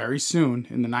very soon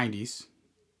in the 90s,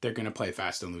 they're going to play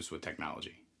fast and loose with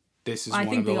technology. This is one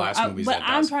of the last movies that does. But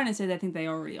I'm trying to say that I think they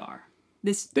already are.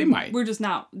 They might. We're just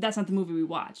not, that's not the movie we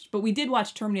watched. But we did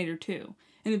watch Terminator 2.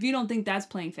 And if you don't think that's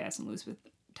playing fast and loose with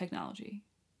technology.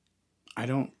 I'm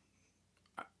going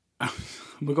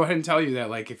to go ahead and tell you that,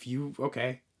 like, if you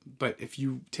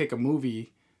take a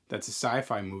movie that's a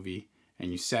sci-fi movie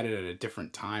and you set it at a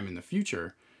different time in the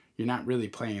future, you're not really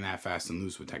playing that fast and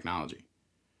loose with technology.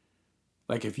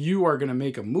 Like, if you are going to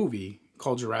make a movie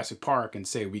called Jurassic Park and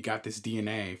say, we got this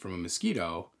DNA from a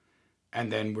mosquito,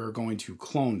 and then we're going to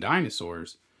clone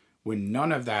dinosaurs, when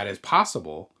none of that is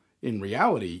possible in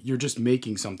reality, you're just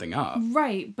making something up.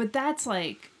 Right, but that's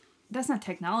not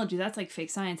technology. That's like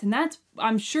fake science. And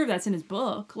I'm sure that's in his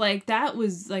book. Like, that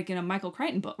was like in a Michael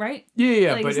Crichton book, right?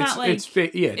 Yeah, like, but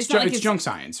it's junk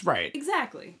science, right?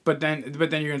 Exactly. But then you're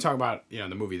going to talk about, you know,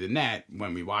 the movie The Net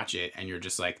when we watch it, and you're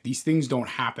just like, these things don't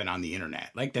happen on the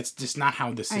internet. Like, that's just not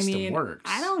how the system works.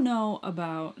 I don't know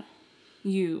about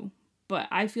you, but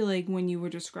I feel like when you were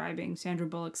describing Sandra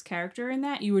Bullock's character in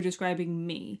that, you were describing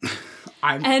me.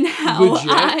 And how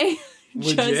I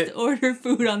just order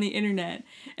food on the internet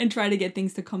and try to get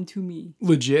things to come to me.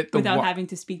 Legit. Without having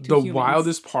to speak to humans. The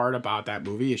wildest part about that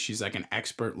movie is she's like an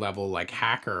expert level like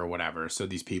hacker or whatever. So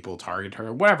these people target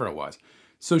her, whatever it was.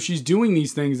 So she's doing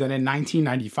these things that in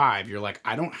 1995, you're like,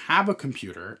 I don't have a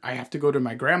computer. I have to go to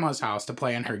my grandma's house to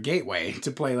play on her gateway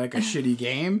to play like a shitty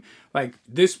game. Like,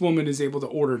 this woman is able to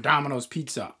order Domino's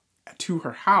pizza to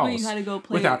her house you had to go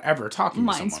play without ever talking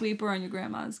to someone. Minesweeper on your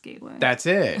grandma's gateway. That's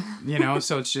it. You know,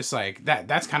 so it's just like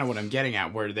that's kind of what I'm getting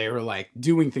at, where they were like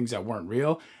doing things that weren't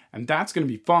real. And that's going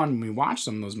to be fun when we watch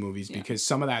some of those movies, because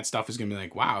some of that stuff is going to be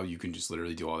like, wow, you can just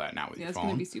literally do all that now with your phone. Yeah, it's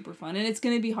going to be super fun. And it's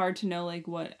going to be hard to know like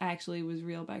what actually was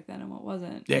real back then and what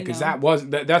wasn't. Yeah, because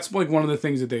that's like one of the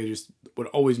things that they just would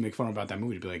always make fun about that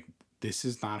movie, to be like, this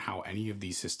is not how any of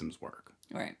these systems work.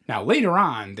 Right. Now, later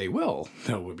on, there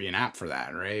would be an app for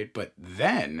that, right? But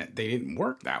then they didn't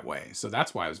work that way. So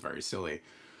that's why it was very silly.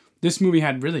 This movie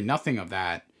had really nothing of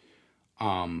that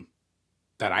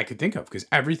that I could think of, because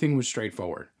everything was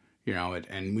straightforward, you know.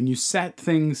 And when you set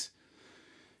things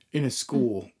in a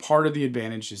school, part of the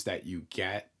advantage is that you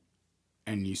get,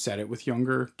 and you set it with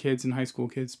younger kids and high school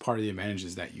kids, part of the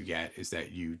advantages that you get is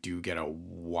that you do get a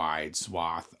wide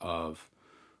swath of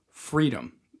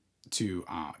freedom to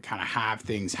kind of have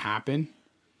things happen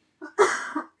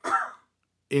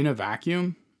in a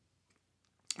vacuum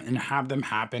and have them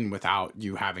happen without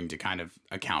you having to kind of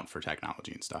account for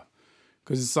technology and stuff.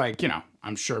 Because it's like, you know,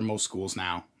 I'm sure most schools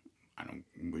now,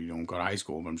 we don't go to high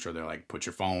school, but I'm sure they're like, put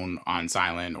your phone on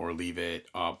silent or leave it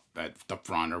up at the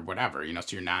front or whatever, you know,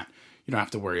 so you don't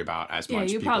have to worry about as much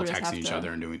people texting each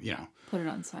other and doing, you know. Put it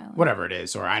on silent. Whatever it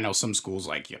is. Or I know some schools,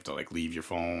 like, you have to, like, leave your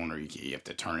phone, or you have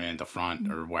to turn it in the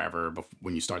front or whatever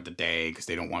when you start the day, because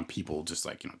they don't want people just,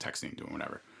 like, you know, texting, doing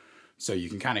whatever. So you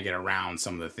can kind of get around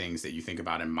some of the things that you think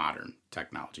about in modern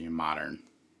technology and modern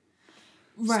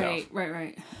stuff.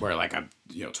 Right. Where, like, a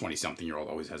 20-something-year-old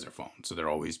always has their phone. So they're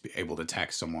always able to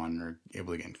text someone or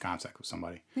able to get in contact with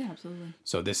somebody. Yeah, absolutely.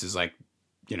 So this is like,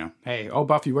 you know, hey, oh,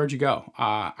 Buffy, where'd you go?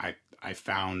 I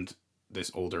found this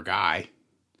older guy.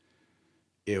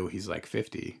 Ew, he's like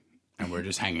 50, and we're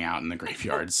just hanging out in the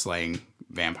graveyard slaying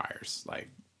vampires. Like,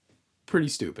 pretty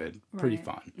stupid, pretty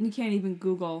fun. You can't even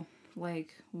Google,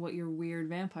 like, what your weird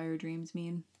vampire dreams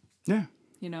mean. Yeah.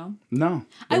 You know? No,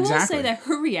 exactly. I will say that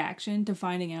her reaction to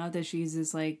finding out that she's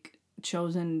this, like,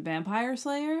 chosen vampire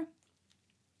slayer,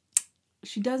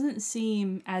 she doesn't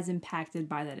seem as impacted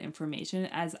by that information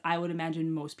as I would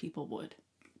imagine most people would.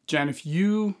 Jen, if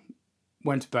you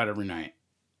went to bed every night,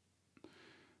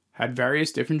 had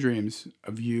various different dreams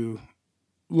of you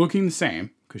looking the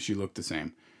same, because she looked the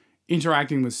same,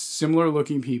 interacting with similar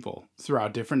looking people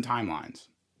throughout different timelines.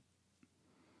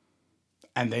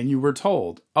 And then you were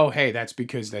told, oh, hey, that's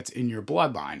because that's in your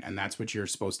bloodline and that's what you're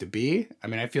supposed to be. I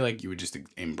mean, I feel like you would just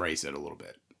embrace it a little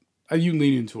bit. You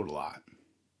lean into it a lot.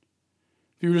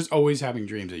 If you were just always having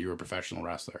dreams that you were a professional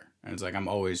wrestler. And it's like, I'm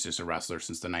always just a wrestler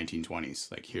since the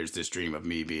 1920s. Like, here's this dream of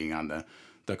me being on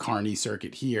the Carney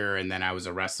circuit here. And then I was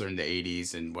a wrestler in the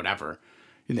 80s and whatever.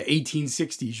 In the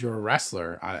 1860s, you're a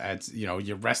wrestler.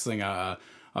 You're wrestling a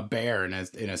bear in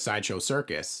a sideshow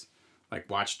circus. Like,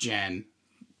 watch Jen,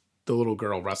 the little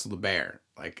girl, wrestle the bear.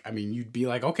 Like, I mean, you'd be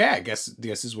like, okay, I guess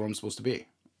this is where I'm supposed to be.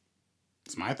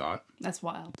 It's my thought. That's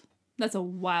wild. That's a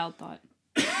wild thought.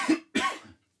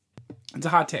 It's a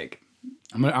hot take.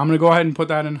 I'm gonna go ahead and put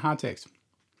that in hot takes.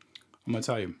 I'm gonna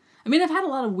tell you. I mean, I've had a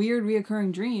lot of weird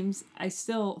reoccurring dreams. I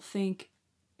still think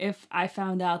if I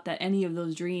found out that any of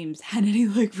those dreams had any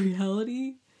like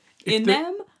reality in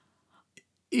them.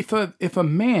 If a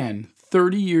man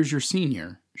 30 years your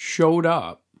senior showed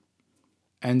up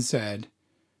and said,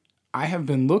 I have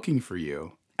been looking for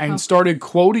you, and started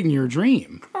quoting your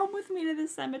dream. Come with me to the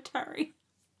cemetery.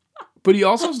 But he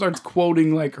also starts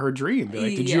quoting like her dream. Be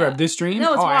like, did you have this dream?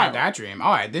 No, it's wild. I had that dream. Oh,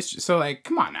 I had this. So like,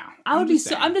 come on now. I'm just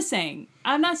saying.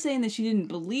 I'm not saying that she didn't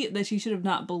believe that she should have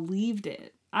not believed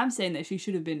it. I'm saying that she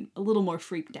should have been a little more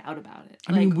freaked out about it.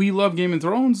 I mean, we love Game of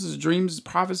Thrones. Dreams,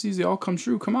 prophecies, they all come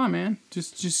true. Come on, man.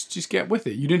 Just get with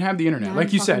it. You didn't have the internet.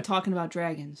 Like you said. Talking about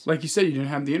dragons. Like you said, you didn't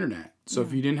have the internet. So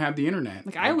if you didn't have the internet.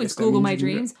 Like, I always Google my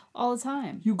dreams all the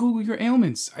time. You Google your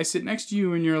ailments. I sit next to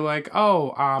you and you're like,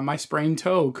 oh, my sprained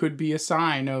toe could be a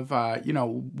sign of,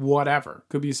 whatever.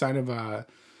 Could be a sign of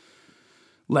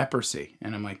leprosy.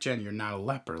 And I'm like, Jen, you're not a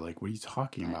leper. Like, what are you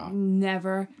talking about?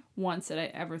 Never once did I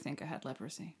ever think I had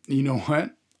leprosy. You know what?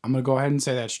 I'm going to go ahead and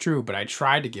say that's true, but I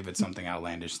tried to give it something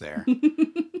outlandish there.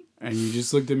 And you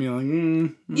just looked at me like,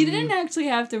 You didn't actually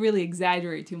have to really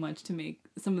exaggerate too much to make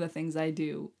some of the things I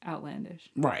do outlandish.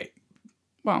 Right.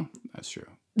 Well, that's true.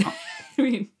 I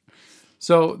mean...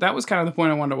 So that was kind of the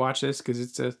point I wanted to watch this, because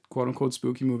it's a quote-unquote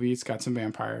spooky movie. It's got some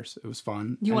vampires. It was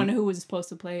fun. You want to know who was supposed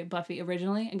to play Buffy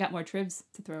originally? And got more trivs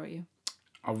to throw at you.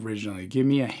 Originally. Give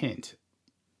me a hint.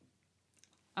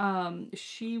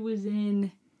 She was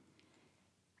in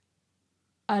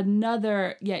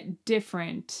another, yet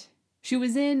different... She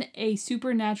was in a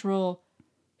supernatural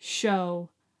show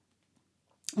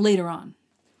later on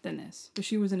than this. But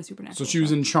she was in a supernatural show. So she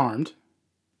was in Charmed.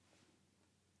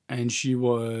 And she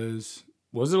was...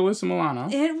 Was it Alyssa Milano?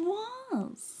 It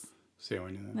was. See how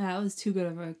I knew that? That was too good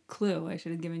of a clue. I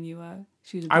should have given you a...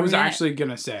 She was a I was actually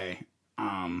going to say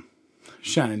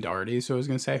Shannon Doherty, so I was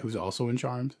going to say, who's also in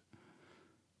Charmed.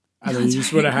 I think you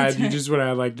just would have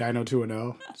had like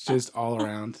 90210. It's just all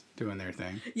around doing their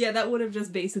thing. Yeah, that would have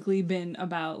just basically been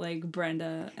about like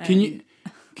Brenda and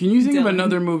Can you think Dylan. of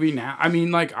another movie now? I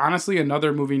mean, like, honestly,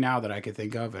 another movie now that I could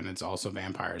think of, and it's also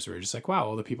vampires, where you're just like, wow,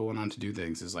 all the people went on to do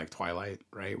things, is like Twilight,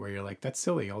 right? Where you're like, that's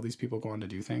silly. All these people go on to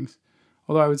do things.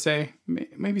 Although I would say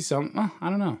maybe some, I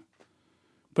don't know.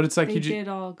 But it's like they did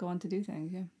all go on to do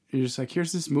things, yeah. You're just like,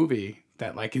 here's this movie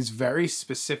that like is very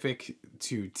specific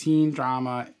to teen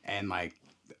drama and like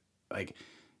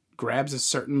grabs a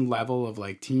certain level of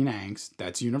like teen angst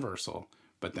that's universal,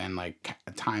 but then like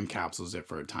time capsules it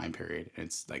for a time period.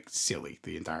 It's like silly.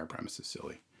 The entire premise is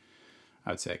silly. I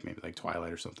would say maybe like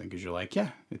Twilight or something, because you're like, yeah,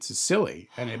 it's silly,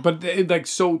 but it like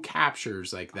so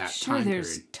captures like that time period.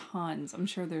 I'm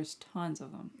sure there's tons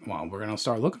of them. Well, we're gonna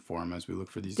start looking for them as we look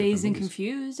for these. Dazed and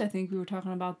Confused. I think we were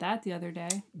talking about that the other day.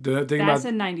 That's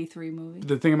a '93 movie.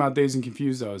 The thing about Dazed and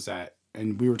Confused though is that,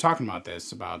 and we were talking about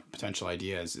this about potential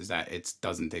ideas, is that it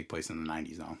doesn't take place in the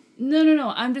 '90s though.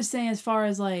 No. I'm just saying, as far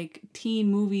as like teen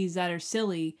movies that are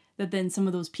silly, that then some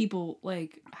of those people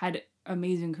like had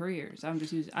amazing careers. I'm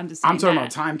talking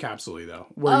about time capsule though,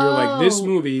 where you're like, this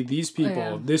movie, these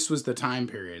people, this was the time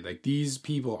period. Like, these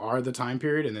people are the time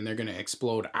period, and then they're gonna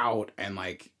explode out and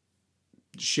like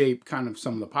shape kind of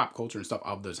some of the pop culture and stuff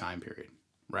of the time period,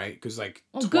 right? Because like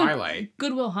Twilight,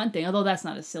 Good Will Hunting, although that's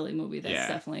not a silly movie. That's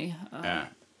definitely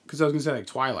because I was gonna say like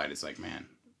Twilight is like, man,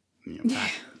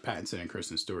 Pattinson and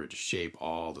Kristen Stewart just shape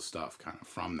all the stuff kind of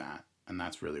from that. And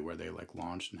that's really where they like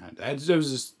launched and had. It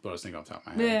was just what I was thinking off the top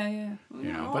of my head.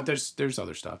 Yeah. But there's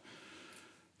other stuff.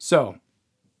 So,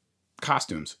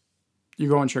 costumes. You're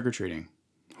going trick or treating.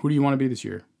 Who do you want to be this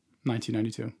year?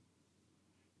 1992.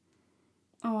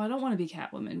 Oh, I don't want to be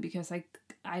Catwoman, because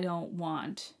I don't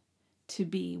want to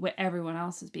be what everyone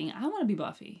else is being. I want to be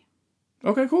Buffy.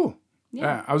 Okay, cool.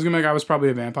 Yeah. I was gonna I was probably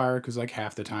a vampire, because like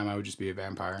half the time I would just be a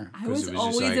vampire. I was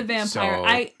always a vampire.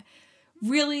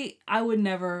 I would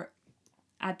never,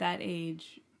 at that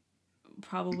age,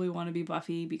 probably want to be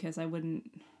Buffy because I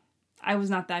was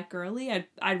not that girly.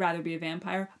 I'd rather be a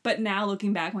vampire. But now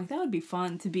looking back, I'm like, that would be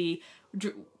fun to be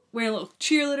wear a little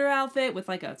cheerleader outfit with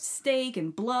like a stake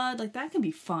and blood. Like that could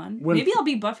be fun. Maybe I'll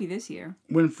be Buffy this year.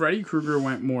 When Freddy Krueger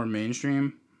went more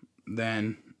mainstream,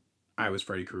 then I was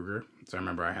Freddy Krueger. So I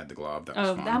remember I had the glove. That was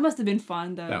fun. That must have been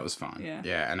fun though. That was fun. Yeah.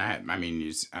 And you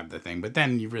just have the thing. But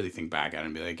then you really think back at it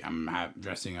and be like, I'm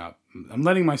dressing up. I'm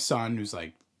letting my son, who's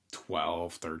like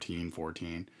 12, 13,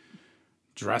 14,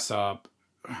 dress up.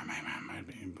 Oh, might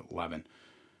be 11.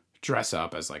 Dress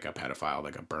up as like a pedophile,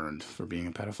 like a burned for being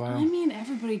a pedophile. I mean,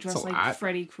 everybody dressed like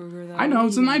Freddy Krueger though. I know,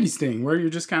 it's a 90s thing where you're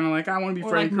just kind of like, I want to be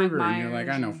Freddy like Krueger. And you're like,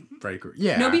 I know Freddy Krueger.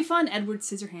 Yeah. No, it'd be fun, Edward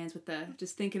Scissorhands with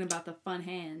just thinking about the fun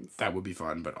hands. That would be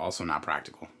fun, but also not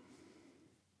practical.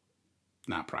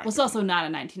 Not practical. Well, it's also not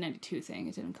a 1992 thing.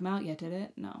 It didn't come out yet, did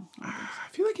it? No. I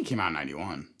feel like it came out in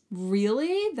 91.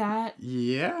 Really?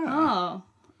 Yeah.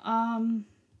 Oh.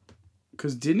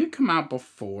 Because didn't it come out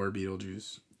before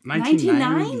Beetlejuice?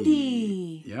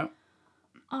 1990. Yep.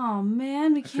 Oh,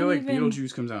 man. I feel like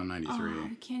Beetlejuice comes out in 93. Oh,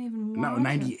 we can't even watch No,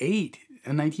 98.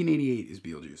 And 1988 is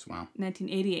Beetlejuice. Wow.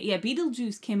 1988. Yeah,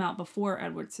 Beetlejuice came out before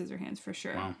Edward Scissorhands for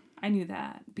sure. Wow. I knew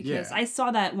that because I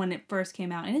saw that when it first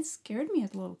came out and it scared me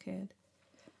as a little kid.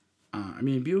 I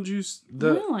mean, Beetlejuice,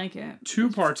 I didn't like it.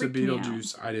 Two parts of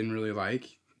Beetlejuice I didn't really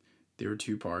like. There were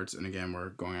two parts, and again, we're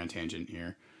going on a tangent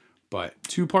here. But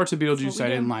two parts of Beetlejuice I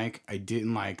didn't like. I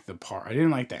didn't like the part. I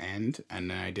didn't like the end,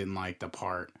 and then I didn't like the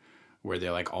part where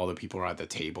they're like all the people are at the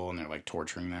table and they're like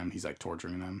torturing them. He's like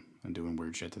torturing them and doing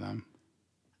weird shit to them.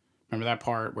 Remember that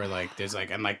part where like there's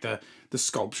like and like the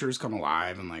sculptures come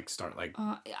alive and like start like.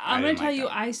 I'm gonna tell you,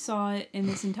 I saw it in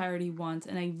its entirety once,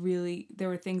 and there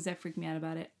were things that freaked me out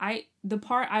about it. The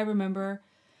part I remember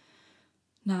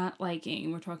not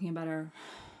liking. We're talking about our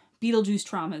Beetlejuice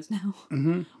traumas now.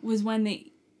 Mm-hmm. Was when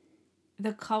they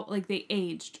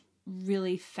aged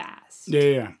really fast.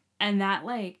 Yeah. And that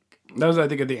was I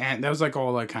think at the end. That was like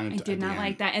all like kind of. I did not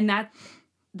like that, and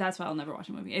that's why I'll never watch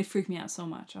a movie. It freaked me out so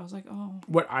much. I was like, oh.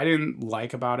 What I didn't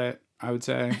like about it, I would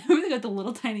say. They got the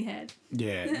little tiny head.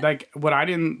 Yeah, like what I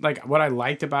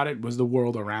liked about it was the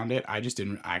world around it. I just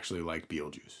didn't actually like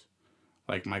Beetlejuice.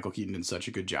 Like Michael Keaton did such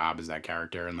a good job as that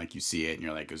character, and like you see it, and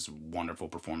you're like, it's wonderful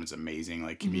performance, amazing,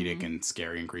 like comedic and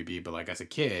scary and creepy. But like as a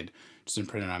kid, just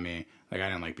imprinted on me. Like I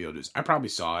didn't like Beetlejuice. I probably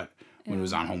saw it when it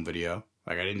was on home video.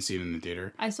 Like I didn't see it in the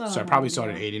theater. I saw it. So I probably saw it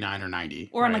in 89 or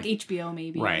 90. Or on like HBO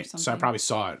maybe. Right. Or something. So I probably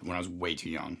saw it when I was way too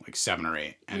young, like 7 or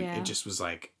 8, and it just was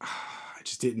like, I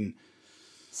just didn't.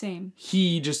 Same.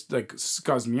 He just like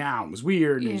scuzzed me out. It was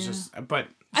weird. It was just, but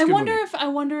I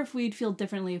wonder if we'd feel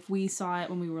differently if we saw it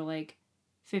when we were like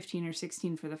 15 or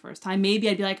 16 for the first time. Maybe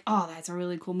I'd be like, oh, that's a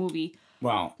really cool movie.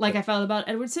 Well, like I felt about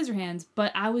Edward Scissorhands,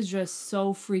 but I was just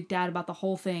so freaked out about the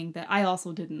whole thing that I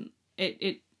also didn't.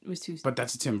 It was too. But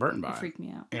that's a Tim Burton vibe. It freaked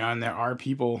me out. You know, and there are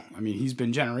people. I mean, he's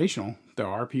been generational. There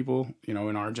are people, you know,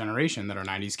 in our generation that are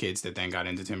 '90s kids that then got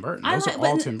into Tim Burton. Those are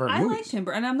all Tim Burton movies. I like Tim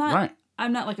Burton. I'm not. Right.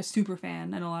 I'm not like a super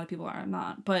fan. I know a lot of people are. I'm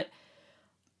not, but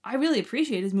I really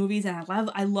appreciate his movies, and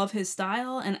I love his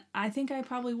style, and I think I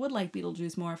probably would like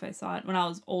Beetlejuice more if I saw it when I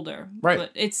was older. Right.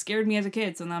 But it scared me as a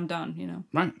kid, so now I'm done, you know.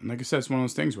 Right. And like I said, it's one of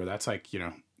those things where that's like, you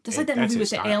know. Just like that movie with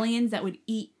the aliens that would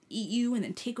eat you and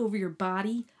then take over your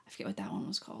body. I forget what that one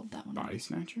was called. That one. Body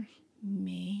Snatchers?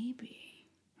 Maybe.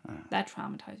 That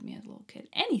traumatized me as a little kid.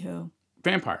 Anywho.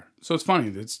 Vampire. So it's funny.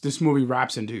 This movie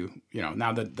wraps into, you know,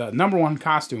 now the number one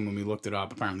costume when we looked it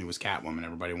up apparently was Catwoman.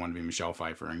 Everybody wanted to be Michelle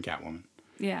Pfeiffer and Catwoman.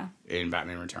 Yeah. In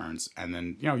Batman Returns. And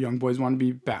then, you know, young boys wanted to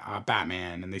be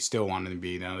Batman, and they still wanted to be,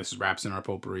 you know, this wraps in our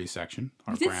potpourri section.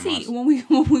 Our grandmas. See, when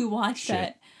we watched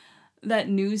that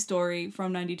news story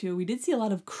from 92, we did see a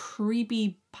lot of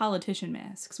creepy politician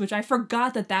masks, which I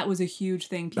forgot that was a huge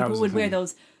thing. People would wear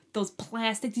those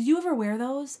plastic. Did you ever wear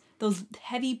those? Those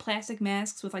heavy plastic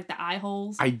masks with like the eye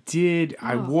holes? I did. Oh.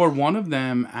 I wore one of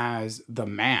them as the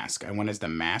mask. I went as the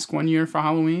mask one year for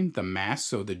Halloween. The mask,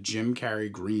 so the Jim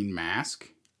Carrey green mask.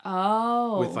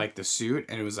 Oh. With like the suit,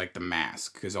 and it was like the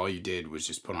mask, because all you did was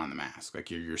just put on the mask.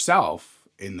 Like you're yourself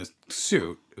in the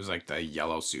suit. It was like the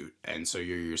yellow suit. And so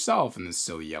you're yourself in this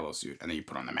silly yellow suit. And then you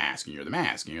put on the mask, and you're the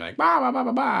mask. And you're like, bah, bah, bah,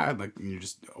 bah, bah. Like, and you're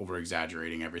just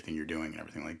over-exaggerating everything you're doing and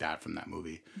everything like that from that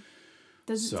movie.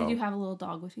 Did you have a little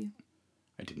dog with you?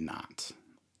 I did not.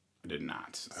 That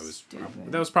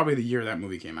was probably the year that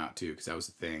movie came out, too, because that was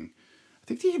the thing. I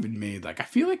think they even made, like, I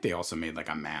feel like they also made, like,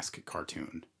 a mask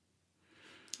cartoon.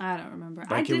 I don't remember.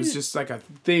 Like, it was just, like, a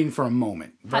thing for a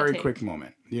moment. Very quick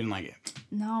moment. You didn't like it?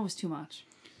 No, it was too much.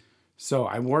 So,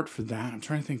 I worked for that. I'm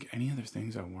trying to think any other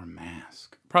things I wore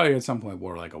mask. Probably at some point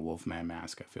wore like a Wolfman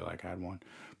mask. I feel like I had one.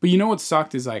 But you know what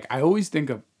sucked is like I always think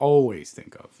of,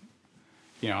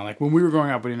 you know, like when we were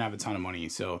growing up, we didn't have a ton of money,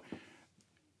 so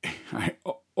I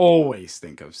always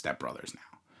think of Step Brothers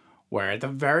now, where at the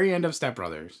very end of Step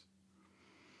Brothers,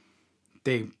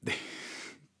 they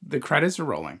the credits are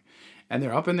rolling, and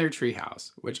they're up in their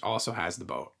treehouse, which also has the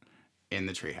boat in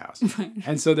the treehouse,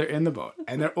 and so they're in the boat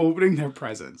and they're opening their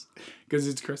presents because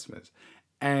it's Christmas,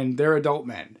 and they're adult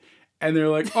men. And they're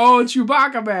like, oh, a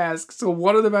Chewbacca mask. So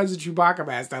one of them has a Chewbacca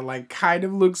mask that like kind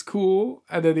of looks cool.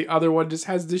 And then the other one just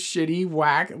has the shitty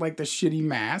like the shitty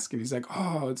mask. And he's like,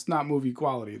 oh, it's not movie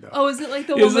quality though. Oh, is it like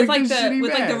the one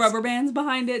with like the rubber bands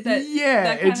behind it?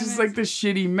 Yeah, it's just like the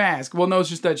shitty mask. Well, no, it's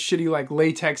just that shitty like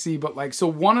latexy, but like, so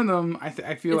one of them, I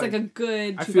feel it's like a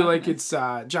good I feel like it's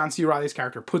John C. Reilly's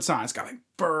character puts on, it's got like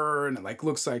fur and it like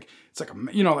looks like, it's like a,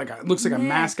 you know, like it looks like a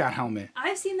mascot helmet.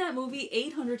 I've seen that movie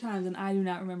 800 times and I do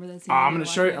not remember that scene. I'm gonna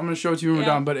show it to you when we're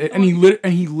done. But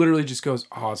he literally just goes,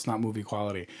 "Oh, it's not movie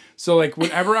quality." So like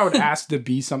whenever I would ask to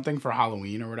be something for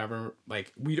Halloween or whatever,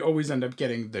 like we'd always end up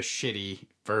getting the shitty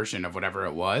version of whatever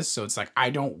it was. So it's like I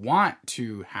don't want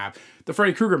to have the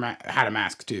Freddy Krueger had a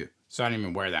mask too, so I didn't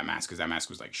even wear that mask because that mask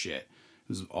was like shit. It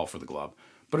was all for the glove,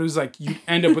 but it was like you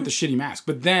end up with the shitty mask.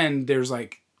 But then there's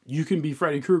like you can be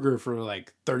Freddy Krueger for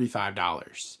like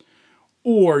 $35.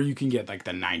 Or you can get like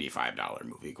the $95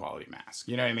 movie quality mask.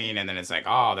 You know what I mean? And then it's like,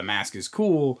 oh, the mask is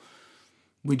cool.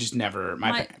 We just never,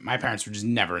 my parents were just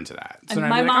never into that. So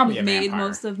my mom made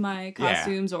most of my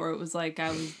costumes, or it was like I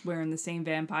was wearing the same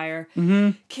vampire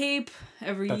cape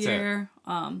every year.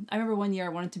 I remember one year I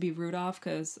wanted to be Rudolph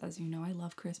because, as you know, I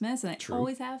love Christmas and I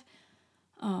always have.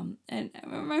 And I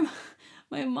remember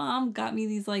my mom got me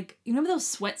these like, you remember those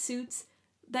sweatsuits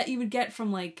that you would get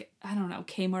from like, I don't know,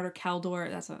 Kmart or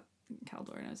Caldor? That's what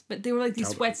Caldor knows. But they were like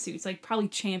these sweatsuits, like probably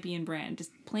Champion brand,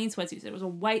 just plain sweatsuits. It was a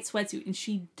white sweatsuit and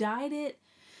she dyed it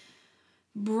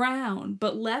brown,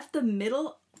 but left the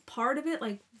middle part of it,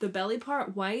 like the belly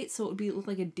part, white, so it would look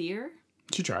like a deer.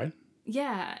 She tried.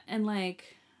 Yeah, and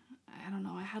like, I don't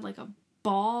know, I had like a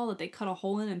ball that they cut a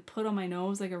hole in and put on my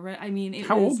nose, like a red, I mean,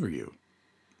 How old were you?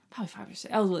 Probably 5 or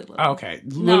 6. I was really little. Oh, okay.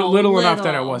 Little enough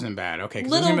that it wasn't bad. Okay.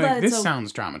 Because like, this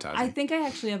sounds traumatizing. I think I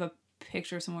actually have a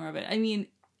picture somewhere of it. I mean,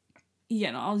 you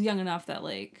know, I was young enough that,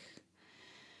 like,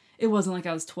 it wasn't like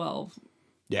I was 12.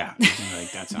 Yeah.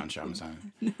 Like, that sounds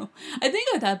traumatizing. No. I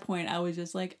think at that point, I was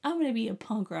just like, I'm going to be a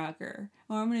punk rocker.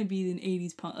 Or I'm going to be an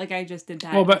 80s punk. Like, I just did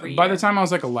that every year. By the time I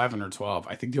was like 11 or 12,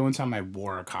 I think the only time I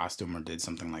wore a costume or did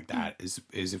something like that is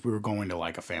if we were going to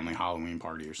like a family Halloween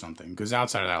party or something. Because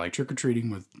outside of that, like trick-or-treating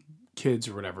with kids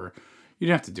or whatever, you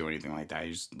didn't have to do anything like that.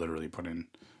 You just literally put in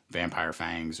vampire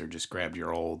fangs or just grabbed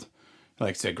your old,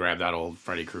 like I said, grab that old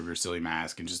Freddy Krueger silly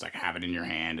mask and just like have it in your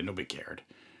hand and nobody cared.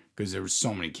 Because there were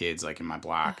so many kids, like, in my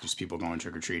block, just people going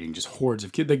trick-or-treating, just hordes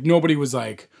of kids. Like, nobody was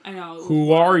like, I know,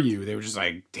 who are you? They were just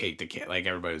like, take the kid. Like,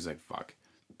 everybody was like, fuck,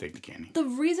 take the candy. The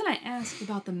reason I asked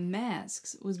about the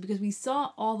masks was because we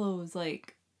saw all those,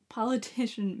 like,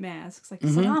 politician masks. Like,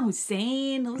 Saddam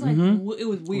Hussein. It was, like, it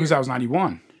was weird. Because that was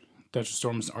 91. Desert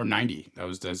Storm, or 90. That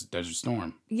was Desert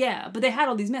Storm. Yeah, but they had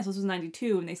all these masks. This was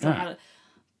 92, and they still had it.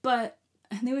 But...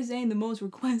 And they were saying the most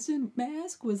requested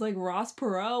mask was like Ross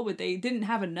Perot, but they didn't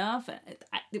have enough.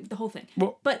 The whole thing.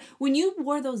 Well, but when you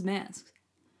wore those masks,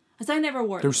 as I never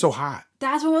wore them. They were so hot.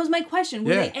 That's what was my question.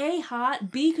 Were they A,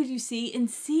 hot, B, could you see, and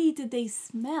C, did they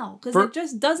smell? Because it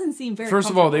just doesn't seem very First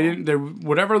of all, they didn't,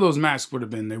 whatever those masks would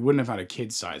have been, they wouldn't have had a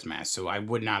kid-size mask, so I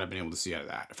would not have been able to see out of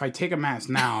that. If I take a mask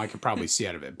now, I could probably see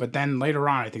out of it. But then later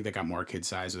on, I think they got more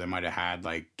kid-size, or they might have had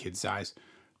like kid-size.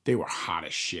 They were hot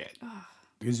as shit.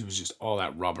 Because it was just all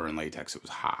that rubber and latex. It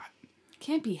was hot.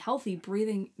 Can't be healthy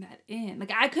breathing that in.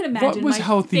 Like, I could imagine what was my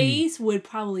healthy? face would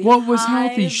probably What was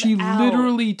healthy? She out.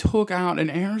 literally took out an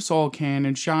aerosol can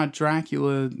and shot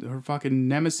Dracula, her fucking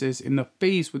nemesis, in the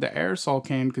face with the aerosol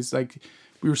can because, like,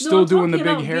 we were still doing the big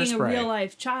hairspray. Being a real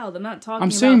life child. I'm not talking. I'm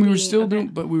saying we were still doing,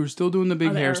 but we were still doing the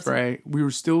big hairspray. We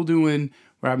were still doing.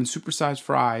 We're having supersized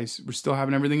fries. We're still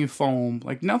having everything in foam.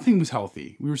 Like, nothing was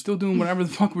healthy. We were still doing whatever the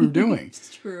fuck we were doing.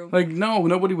 It's true. Like, no,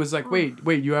 nobody was like, wait,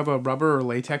 you have a rubber or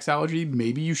latex allergy?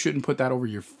 Maybe you shouldn't put that over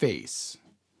your face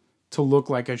to look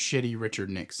like a shitty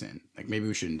Richard Nixon. Like, maybe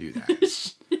we shouldn't do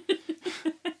that.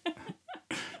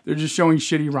 They're just showing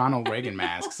shitty Ronald Reagan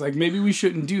masks. Like, maybe we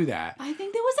shouldn't do that. I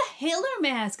think there was a Hitler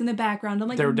mask in the background. I'm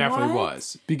like, there definitely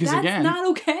was. Because that's again, not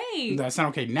okay. That's not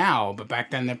okay now, but back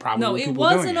then there probably were people doing it.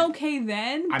 No, it wasn't doing okay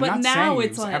then, I'm but not now saying it's it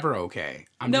was like ever okay.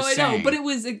 I'm no, just I saying know, but it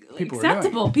was people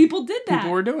acceptable. People did that.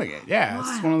 People were doing it. Yeah, it's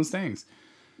just one of those things.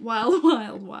 Wild,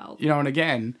 wild, wild. You know, and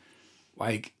again,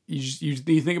 Like, you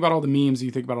think about all the memes, you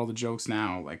think about all the jokes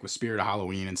now, like with Spirit of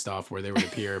Halloween and stuff, where they would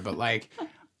appear. But, like,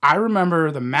 I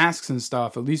remember the masks and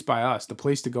stuff, at least by us, the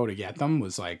place to go to get them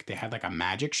was, like, they had, like, a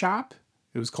magic shop.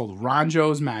 It was called Ron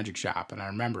Joe's Magic Shop, and I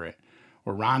remember it.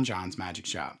 Or Ron John's Magic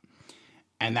Shop.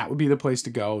 And that would be the place to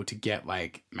go to get,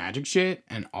 like, magic shit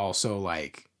and also,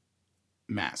 like,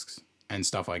 masks and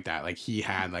stuff like that. Like, he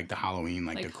had, like, the Halloween,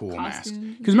 like the cool mask.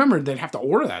 Because remember, they'd have to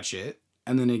order that shit.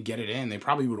 And then they'd get it in. They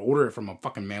probably would order it from a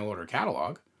fucking mail order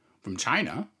catalog from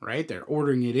China, right? They're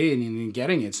ordering it in and then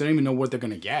getting it. So they don't even know what they're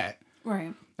going to get.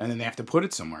 Right. And then they have to put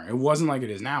it somewhere. It wasn't like it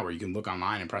is now where you can look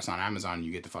online and press on Amazon and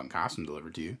you get the fucking costume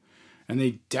delivered to you. And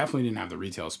they definitely didn't have the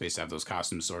retail space to have those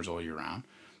costume stores all year round.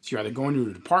 So you're either going to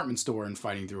a department store and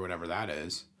fighting through whatever that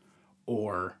is,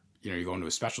 or, you know, you're going to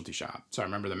a specialty shop. So I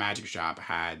remember the magic shop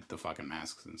had the fucking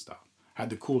masks and stuff. Had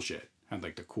the cool shit. Had,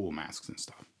 like, the cool masks and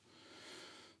stuff.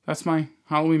 That's my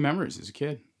Halloween memories as a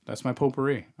kid. That's my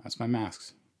potpourri. That's my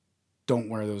masks. Don't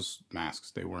wear those masks.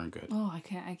 They weren't good. Oh, I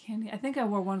can't. I think I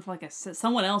wore one for like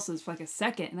someone else's for like a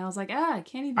second, and I was like, I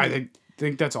can't even. I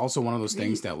think that's also one of those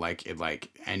things that like it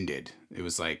like ended. It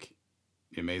was like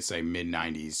it may say mid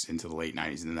 '90s into the late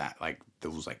 '90s, and then that like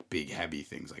those like big heavy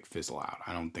things like fizzle out.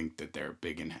 I don't think that they're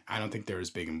big and I don't think they're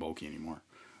as big and bulky anymore.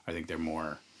 I think they're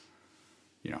more,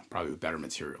 you know, probably with better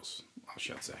materials. I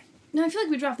should say. No, I feel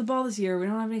like we dropped the ball this year. We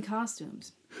don't have any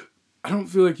costumes. I don't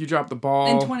feel like you dropped the ball.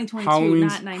 In 2022,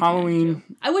 not 1992. Halloween.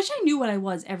 I wish I knew what I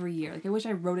was every year. Like, I wish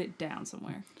I wrote it down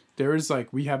somewhere. There is,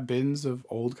 like, we have bins of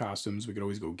old costumes. We could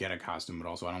always go get a costume, but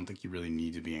also I don't think you really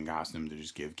need to be in costume to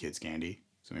just give kids candy.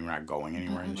 So maybe we're not going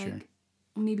anywhere this year.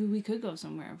 Maybe we could go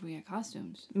somewhere if we had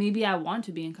costumes. Maybe I want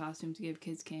to be in costume to give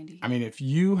kids candy. I mean, if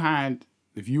you were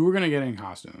going to get in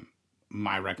costume,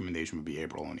 my recommendation would be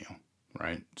April O'Neil.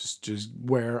 Right? Just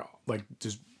wear, like,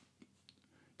 just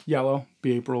yellow,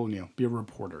 be April O'Neil. Be a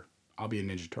reporter. I'll be a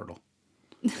Ninja Turtle.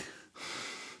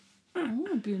 I want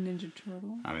to be a Ninja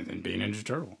Turtle. I mean, then be a Ninja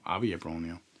Turtle. I'll be April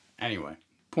O'Neil. Anyway,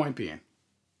 point being,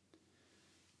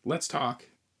 let's talk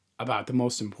about the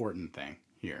most important thing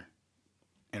here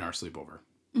in our sleepover.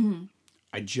 Mm-hmm.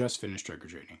 I just finished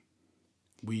trick-or-treating.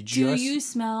 Do you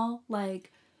smell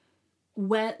like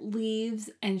wet leaves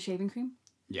and shaving cream?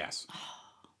 Yes.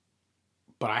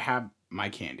 But I have my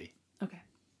candy. Okay.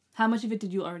 How much of it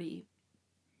did you already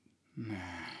eat?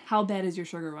 How bad is your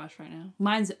sugar rush right now?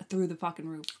 Mine's through the fucking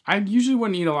roof. I usually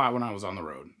wouldn't eat a lot when I was on the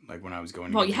road. Like when I was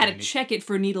going to you had to check it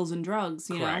for needles and drugs,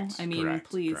 you know? I mean,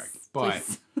 please. But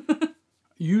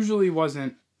usually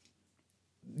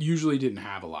didn't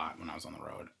have a lot when I was on the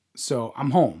road. So I'm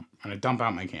home and I dump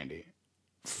out my candy.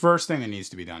 First thing that needs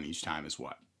to be done each time is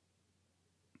what?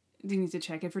 You need to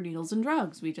check it for needles and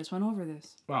drugs. We just went over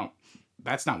this. Well,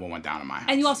 that's not what went down in my house.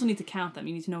 And you also need to count them.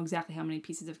 You need to know exactly how many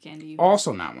pieces of candy you have.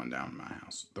 Also not went down in my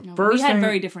house. We had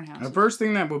very different houses. The first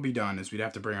thing that would be done is we'd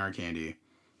have to bring our candy.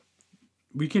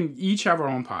 We can each have our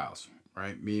own piles,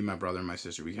 right? Me, my brother, and my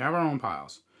sister. We can have our own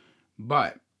piles.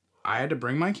 But I had to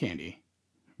bring my candy.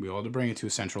 We all had to bring it to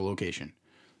a central location.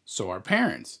 So our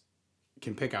parents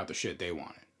can pick out the shit they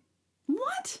wanted.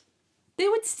 What? They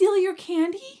would steal your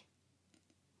candy?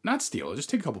 Not steal, just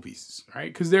take a couple pieces,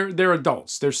 right? Because they're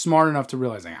adults. They're smart enough to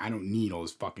realize, like, I don't need all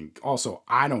this fucking... Also,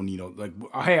 I don't need all... Like,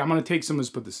 hey, I'm going to take some of this,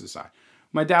 put this aside.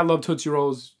 My dad loved Tootsie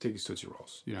Rolls. Take his Tootsie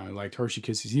Rolls. You know, he liked Hershey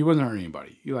Kisses. He wasn't hurting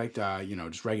anybody. He liked,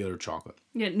 just regular chocolate.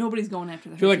 Yeah, nobody's going after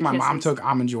the Hershey Kisses. I feel like my mom took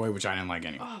Almond Joy, which I didn't like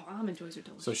anyway. Oh, Almond Joys are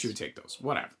delicious. So she would take those.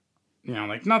 Whatever. You know,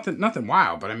 like, nothing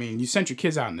wild. But, I mean, you sent your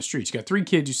kids out in the streets. You got 3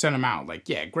 kids, you sent them out. Like,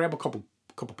 yeah, grab a couple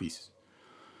pieces.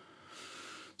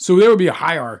 So there would be a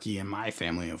hierarchy in my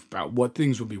family about what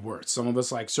things would be worth. Some of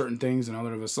us like certain things and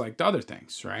other of us like the other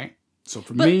things, right? So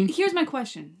for me... But here's my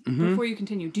question before you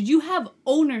continue. Did you have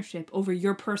ownership over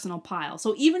your personal pile?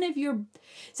 So even if your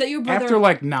brother... After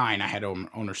like 9, I had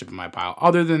ownership of my pile.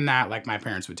 Other than that, like my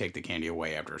parents would take the candy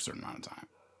away after a certain amount of time.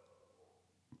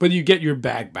 But you get your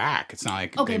bag back. It's not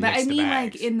like okay, but I mean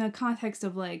like in the context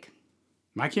of like...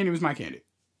 My candy was my candy.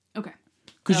 Okay.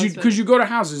 Because you go to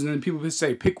houses and then people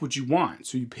say, pick what you want.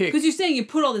 So you pick. Because you're saying you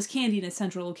put all this candy in a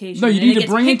central location. No, you need to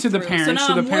bring it to the parents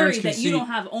so the parents can that see. You don't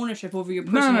have ownership over your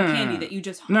personal candy that you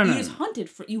just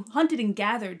hunted and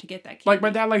gathered to get that candy. Like my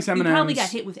dad likes M&Ms. You probably got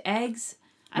hit with eggs.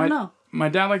 I don't know. My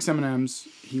dad likes M&Ms.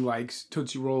 He likes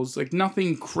Tootsie Rolls. Like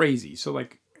nothing crazy. So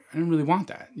like I didn't really want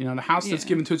that. You know, the house that's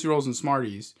giving Tootsie Rolls and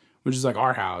Smarties, which is like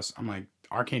our house. I'm like,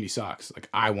 our candy sucks. Like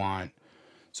I want.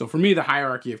 So for me, the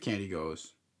hierarchy of candy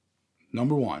goes,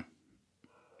 number 1.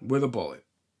 With a bullet.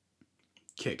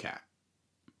 Kit Kat.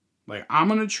 Like, I'm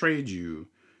going to trade you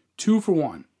 2 for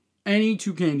 1. Any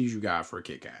 2 candies you got for a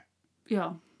Kit Kat.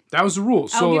 Yeah. That was the rule.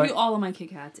 I'll give you all of my Kit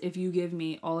Kats if you give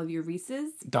me all of your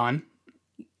Reese's. Done.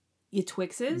 your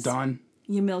Twixes. Done.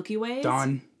 Your Milky Ways.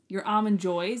 Done. Your Almond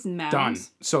Joys and Mounds. Done.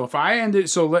 So if I ended,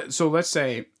 let's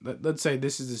say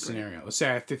this is the scenario. Let's say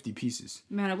I have 50 pieces.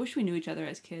 Man, I wish we knew each other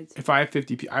as kids. If I have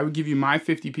 50, I would give you my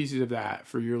 50 pieces of that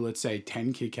for your, let's say,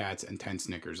 10 Kit Kats and 10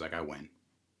 Snickers. Like I win.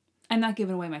 I'm not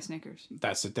giving away my Snickers.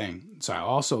 That's the thing. So I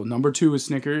also, number 2 is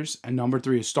Snickers and number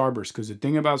 3 is Starburst. Because the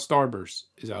thing about Starburst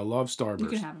is I love Starburst. You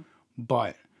can have them.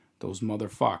 But those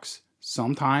motherfucks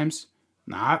sometimes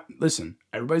listen,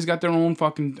 everybody's got their own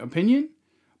fucking opinion.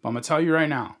 But I'm gonna tell you right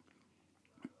now.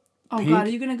 Oh, Pink, God, are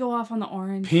you going to go off on the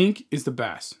orange? Pink is the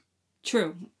best.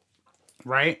 True.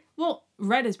 Right? Well,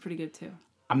 red is pretty good, too.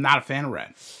 I'm not a fan of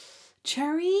red.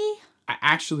 Cherry?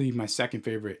 My second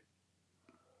favorite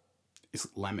is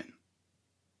lemon.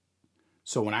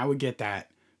 So when I would get that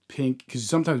pink, because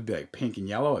sometimes it'd be like pink and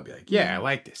yellow, I'd be like, yeah, I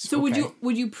like this. So okay.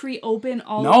 would you pre-open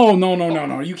all?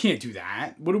 No. You can't do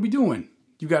that. What are we doing?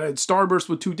 You got a Starburst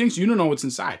with 2 things. You don't know what's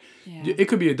inside. Yeah. It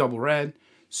could be a double red.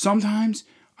 Sometimes...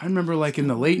 I remember like in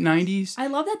the late 90s. I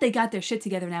love that they got their shit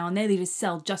together now and they just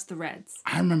sell just the reds.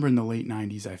 I remember in the late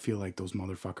 90s, I feel like those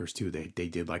motherfuckers too, they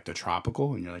did like the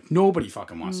tropical and you're like, nobody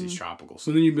fucking wants these tropical.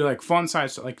 So then you'd be like fun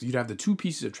size, like you'd have the 2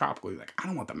 pieces of tropical. You're like, I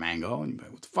don't want the mango. And you'd be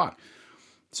like, what the fuck?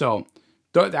 So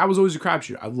that was always a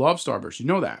crapshoot. I love Starburst. You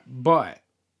know that, but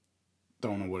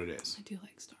don't know what it is. I do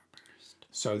like Starburst.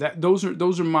 So those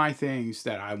are my things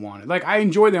that I wanted. Like I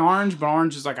enjoy the orange, but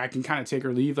orange is like I can kind of take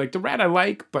or leave. Like the red I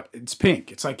like, but it's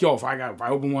pink. It's like, yo, if I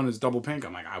open one that's double pink,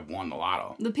 I'm like, I won the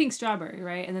lotto. The pink strawberry,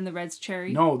 right? And then the red's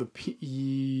cherry. No,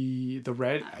 the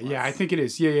red. Yeah, I think it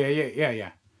is. Yeah.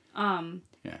 Yeah.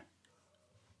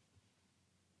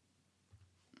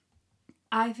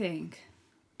 I think,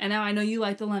 and now I know you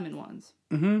like the lemon ones.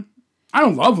 Mm-hmm. I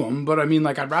don't love them, but I mean,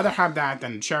 like I'd rather have that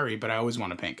than cherry. But I always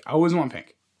want a pink. I always want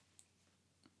pink.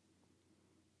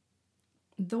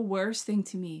 The worst thing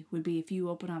to me would be if you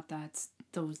open up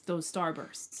those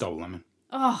Starbursts. Double lemon.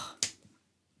 Oh,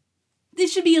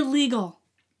 this should be illegal.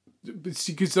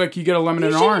 Because like you get a lemon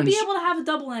and orange. You shouldn't be able to have a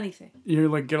double anything. You're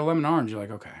like get a lemon and orange. You're like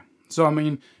okay. So I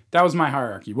mean that was my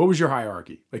hierarchy. What was your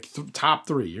hierarchy? Like top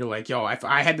 3. You're like yo. If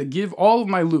I had to give all of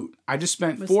my loot, I just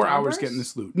spent 4 hours getting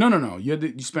this loot. No.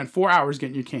 You spent 4 hours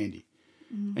getting your candy,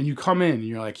 and you come in and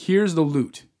you're like here's the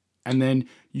loot, and then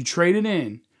you trade it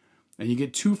in. And you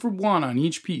get 2 for 1 on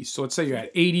each piece. So let's say you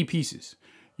had 80 pieces.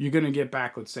 You're going to get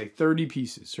back, let's say, 30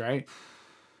 pieces, right?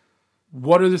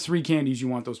 What are the 3 candies you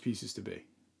want those pieces to be?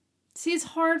 See, it's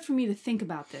hard for me to think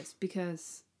about this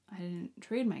because I didn't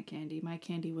trade my candy. My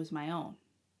candy was my own.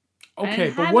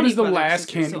 Okay, but what is the last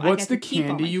candy? What's the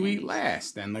candy you eat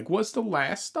last then? Like, what's the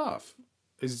last stuff?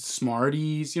 Is it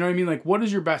Smarties? You know what I mean? Like, what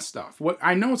is your best stuff?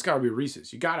 I know it's got to be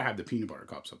Reese's. You got to have the peanut butter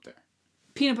cups up there.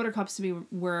 Peanut butter cups to me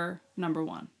were number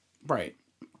 1. Right.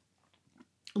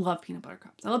 Love peanut butter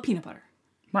cups. I love peanut butter.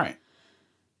 Right.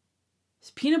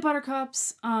 Peanut butter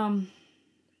cups.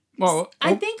 Well,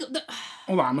 I think.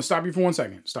 Hold on, I'm gonna stop you for 1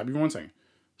 second.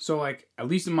 So, like, at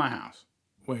least in my house,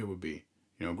 the way it would be,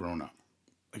 growing up,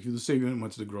 like, let's say you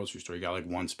went to the grocery store, you got like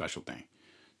one special thing.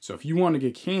 So if you want to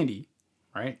get candy,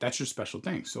 right, that's your special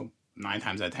thing. So 9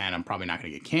 times out of 10, I'm probably not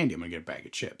gonna get candy. I'm gonna get a bag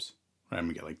of chips. Right? I'm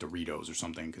gonna get like Doritos or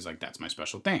something because like that's my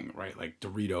special thing, right? Like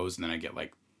Doritos, and then I get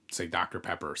like say Dr.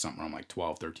 Pepper or something. I'm like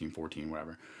 12, 13, 14,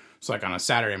 whatever. So like on a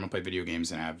Saturday, I'm gonna play video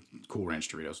games and have Cool Ranch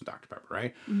Doritos and Dr. Pepper,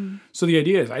 right? Mm-hmm. So the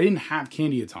idea is I didn't have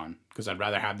candy a ton because I'd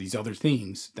rather have these other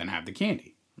things than have the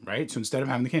candy, right? So instead of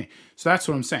having the candy, so that's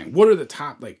what I'm saying. What are the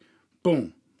top like,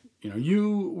 boom?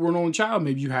 You were an only child.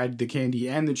 Maybe you had the candy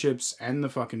and the chips and the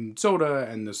fucking soda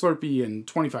and the Slurpee and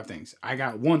 25 things. I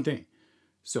got one thing.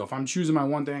 So if I'm choosing my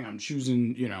one thing, I'm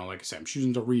choosing, like I said, I'm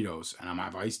choosing Doritos, and I'm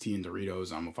gonna have iced tea and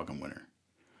Doritos. I'm a fucking winner,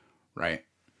 right?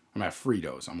 I'm at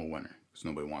Fritos. I'm a winner because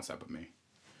nobody wants that but me.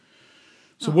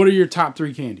 So what are your top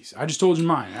 3 candies? I just told you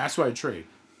mine. That's why I trade.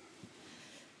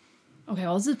 Okay,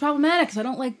 well, this is problematic because I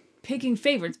don't like picking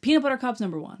favorites. Peanut butter cups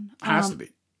number 1. Has to be.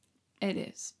 It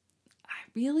is.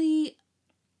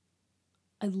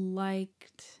 I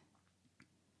liked.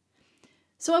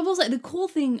 So I will say, the cool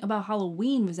thing about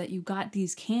Halloween was that you got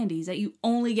these candies that you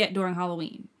only get during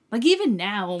Halloween. Like, even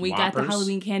now, when we got the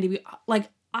Halloween candy,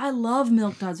 I love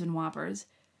Milk Duds and Whoppers.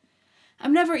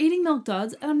 I'm never eating Milk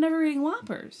Duds, and I'm never eating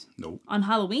Whoppers. Nope. On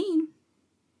Halloween.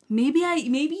 Maybe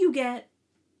you get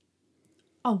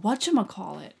a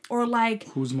whatchamacallit. Or like...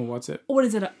 What's it? What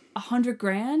is it, 100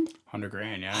 grand? 100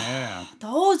 grand, yeah.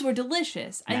 Those were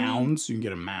delicious. Mounds, you can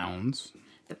get a Mounds.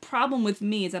 The problem with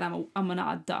me is that I'm an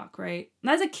odd duck, right?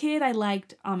 And as a kid, I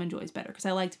liked Almond Joys better because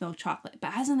I liked milk chocolate.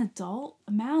 But as an adult,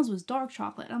 Mounds was dark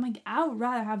chocolate. And I'm like, I would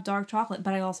rather have dark chocolate,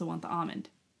 but I also want the almond.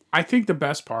 I think the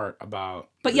best part about...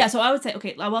 But yeah, so I would say,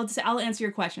 okay, I'll answer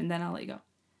your question, then I'll let you go.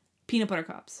 peanut butter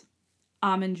cups,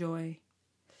 almond joy,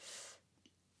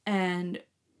 and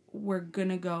we're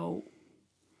gonna go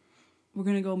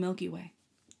Milky Way.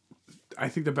 I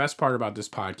think the best part about this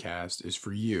podcast is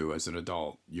for you as an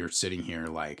adult, you're sitting here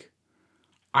like,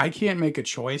 I can't make a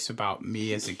choice about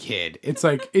me as a kid. It's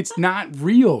like, it's not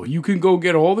real. You can go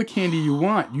get all the candy you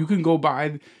want. You can go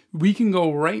we can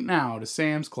go right now to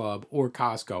Sam's Club or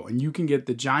Costco and you can get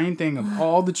the giant thing of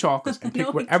all the chocolates and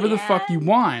pick whatever the fuck you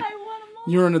want. I want them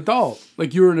all. You're an adult.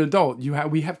 Like, you're an adult.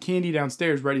 We have candy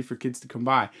downstairs ready for kids to come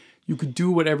by. You could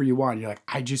do whatever you want. You're like,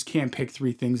 I just can't pick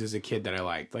 3 things as a kid that I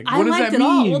liked. Like, what does that mean?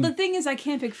 All. Well, the thing is, I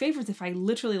can't pick favorites if I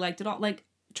literally liked it all. Like,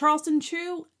 Charleston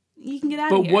Chew, you can get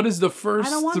out of here. But what is the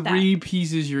first 3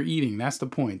 pieces you're eating? That's the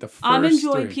point. The first Almond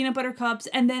Joy, 3. peanut butter cups,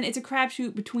 and then it's a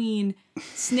crapshoot between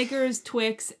Snickers,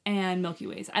 Twix, and Milky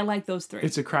Ways. I like those 3.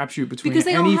 It's a crapshoot between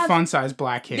any fun-size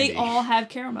black candy. They all have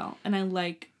caramel, and I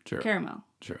like caramel.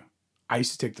 True. I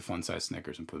used to take the fun-size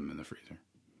Snickers and put them in the freezer.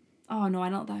 Oh, no, I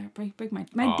don't. That break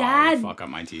my dad. Fuck up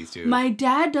my teeth, too. My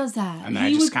dad does that. And then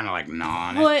I just kind of like gnaw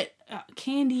on it. Put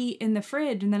candy in the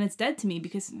fridge, and then it's dead to me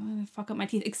because fuck up my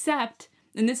teeth. Except,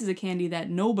 and this is a candy that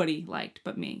nobody liked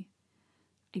but me.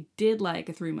 I did like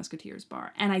a Three Musketeers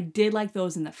bar, and I did like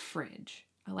those in the fridge.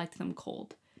 I liked them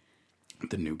cold.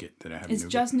 The nougat that I have. It's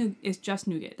just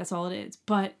nougat. That's all it is.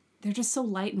 But they're just so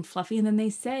light and fluffy, and then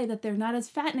they say that they're not as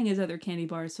fattening as other candy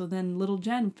bars. So then little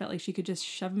Jen felt like she could just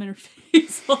shove them in her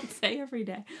face all day, every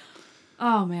day.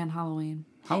 Oh man, Halloween.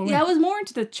 Yeah, I was more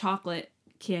into the chocolate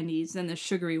candies than the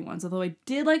sugary ones. Although I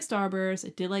did like Starburst, I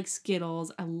did like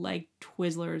Skittles, I liked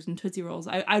Twizzlers and Tootsie Rolls.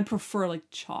 I'd prefer like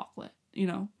chocolate, you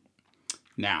know.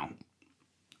 Now,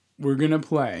 we're gonna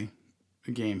play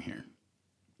a game here.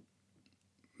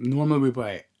 Normally we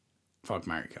play Fuck,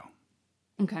 Marry, Kill.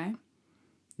 Okay.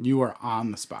 You are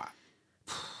on the spot.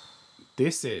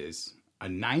 This is a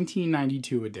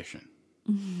 1992 edition.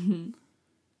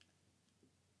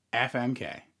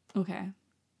 FMK. Okay.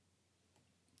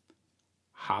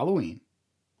 Halloween,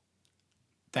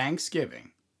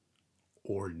 Thanksgiving,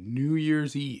 or New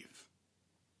Year's Eve.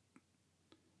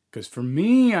 Because for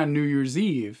me on New Year's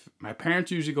Eve, my parents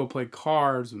usually go play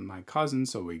cards with my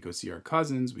cousins, so we go see our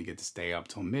cousins. We get to stay up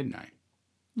till midnight.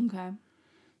 Okay.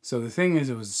 So the thing is,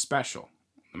 it was special.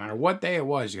 No matter what day it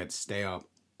was, you got to stay up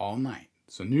all night.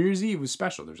 So New Year's Eve was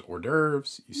special. There's hors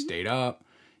d'oeuvres. You stayed up.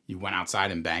 You went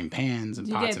outside and banged pans and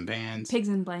pots and pans. Pigs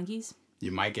and blankies.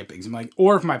 You might get pigs and blankies.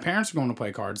 Or if my parents were going to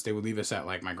play cards, they would leave us at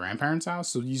like my grandparents' house.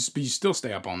 So you still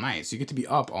stay up all night. So you get to be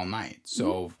up all night.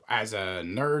 So as a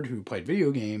nerd who played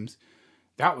video games,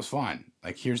 that was fun.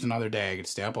 Like, here's another day. I get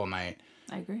to stay up all night.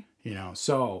 I agree. You know,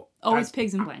 so... Always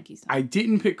pigs and blankies. I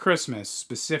didn't pick Christmas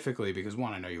specifically because,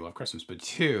 1, I know you love Christmas, but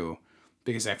 2,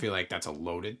 because I feel like that's a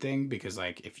loaded thing. Because,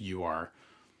 like, if you are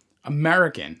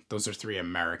American, those are 3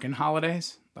 American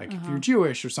holidays. Like, if you're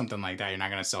Jewish or something like that, you're not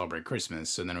going to celebrate Christmas.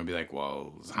 So then it would be like,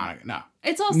 well, it's Hanukkah. No.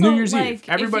 It's also New Year's like,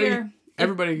 Eve.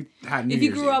 Everybody had New Year's Eve. If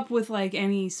you grew up with, like,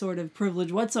 any sort of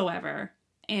privilege whatsoever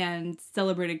and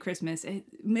celebrated Christmas,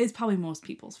 it's probably most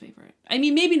people's favorite. I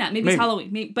mean, maybe not. Maybe it's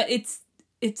Halloween. But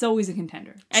it's always a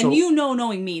contender. And so,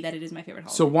 knowing me, that it is my favorite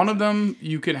holiday. So one of them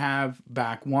you could have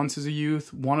back once as a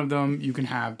youth. One of them you can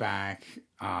have back,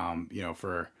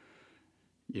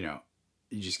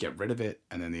 you just get rid of it.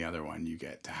 And then the other one you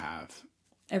get to have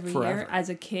every forever. Year as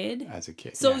a kid. As a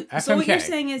kid. So, yeah. So what you're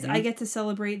saying is I get to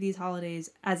celebrate these holidays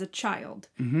as a child.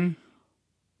 Mm-hmm.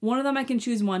 One of them I can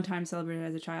choose one time celebrated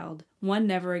as a child. One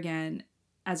never again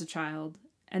as a child.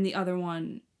 And the other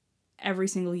one... Every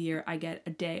single year, I get a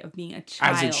day of being a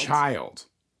child. As a child.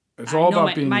 It's all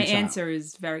about being a child. My answer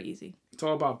is very easy. It's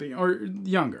all about being, or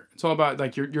younger. It's all about,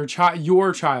 like, your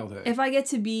childhood. If I get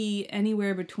to be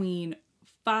anywhere between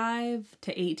 5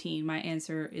 to 18, my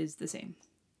answer is the same.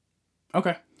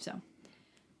 Okay. So,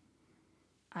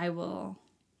 I will...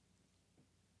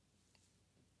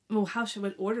 Well,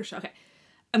 what order should... Okay.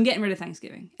 I'm getting rid of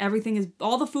Thanksgiving.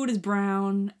 All the food is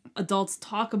brown. Adults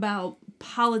talk about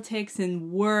politics and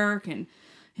work and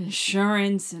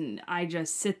insurance, and I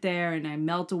just sit there and I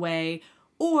melt away.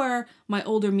 Or my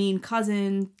older mean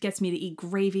cousin gets me to eat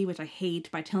gravy, which I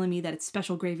hate, by telling me that it's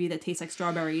special gravy that tastes like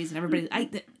strawberries, and everybody...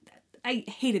 I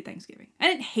hated Thanksgiving. I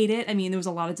didn't hate it. I mean, there was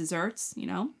a lot of desserts, you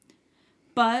know?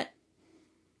 But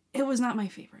it was not my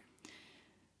favorite.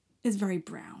 It's very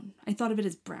brown. I thought of it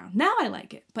as brown. Now I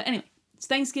like it. But anyway. It's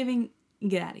Thanksgiving,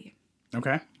 get out of here.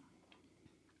 Okay.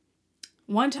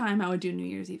 One time I would do New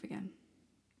Year's Eve again.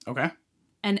 Okay.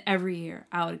 And every year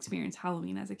I would experience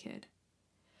Halloween as a kid.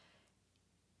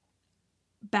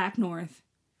 Back north,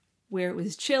 where it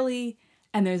was chilly,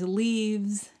 and there's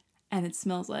leaves, and it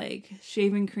smells like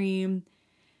shaving cream,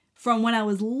 from when I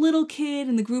was a little kid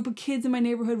and the group of kids in my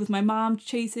neighborhood with my mom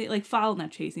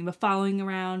following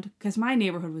around, because my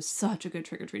neighborhood was such a good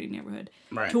trick-or-treating neighborhood.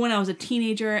 Right. To when I was a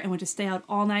teenager and went to stay out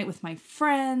all night with my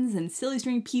friends and silly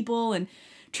string people and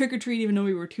trick-or-treat even though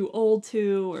we were too old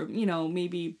to, or, you know,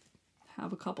 maybe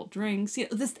have a couple drinks. You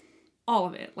know, this, all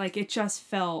of it. Like, it just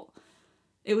felt,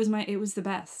 it was the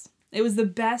best. It was the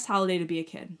best holiday to be a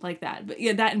kid, like that. But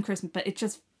yeah, that and Christmas. But it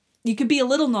just, you could be a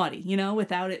little naughty, you know,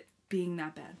 without it being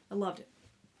that bad. I loved it.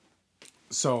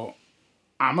 So,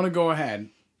 I'm going to go ahead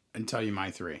and tell you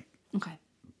my 3. Okay.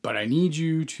 But I need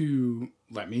you to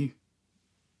let me...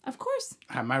 Of course.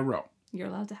 Have my row. You're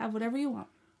allowed to have whatever you want.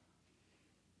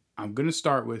 I'm going to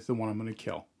start with the one I'm going to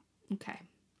kill. Okay.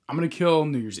 I'm going to kill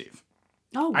New Year's Eve.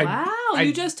 Oh, wow.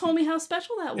 You just told me how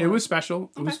special that was. It was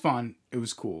special. It Okay. was fun. It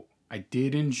was cool. I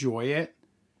did enjoy it.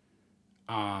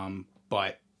 But I'm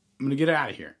going to get out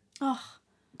of here. Oh.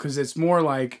 Because it's more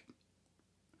like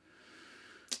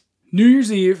New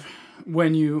Year's Eve,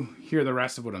 when you hear the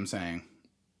rest of what I'm saying,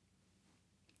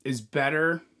 is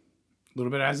better a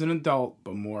little bit as an adult,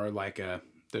 but more like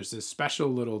there's a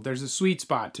sweet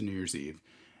spot to New Year's Eve.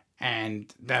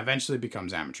 And that eventually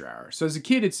becomes amateur hour. So as a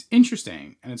kid, it's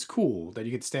interesting and it's cool that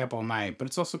you get to stay up all night, but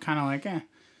it's also kind of like, eh.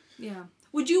 Yeah.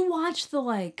 Would you watch the,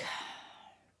 like,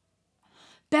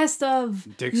 best of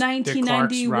Dick 1991?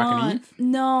 Clark's Rockin' Eve?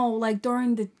 No, like,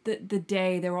 during the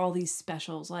day, there were all these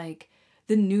specials, like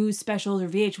the news specials, or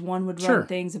VH1 would run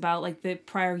things about, like, the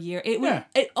prior year.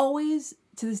 It always,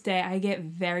 to this day, I get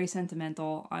very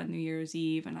sentimental on New Year's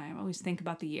Eve, and I always think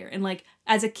about the year. And, like,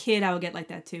 as a kid, I would get like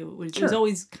that, too. It was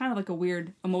always kind of like a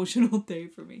weird emotional day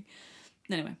for me.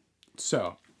 Anyway.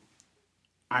 So,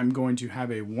 I'm going to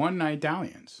have a one-night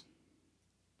dalliance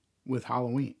with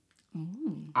Halloween.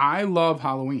 Ooh. I love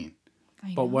Halloween.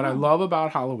 But what I love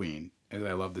about Halloween is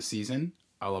I love the season.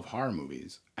 I love horror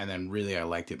movies. And then really I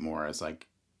liked it more as, like,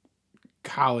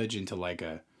 college into, like,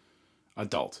 a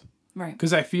adult. Right.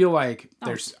 Because I feel like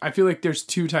there's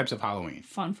 2 types of Halloween.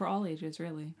 Fun for all ages,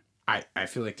 really. I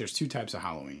feel like there's 2 types of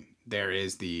Halloween. There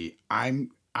is the I'm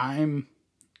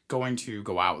going to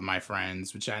go out with my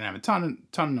friends, which I don't have a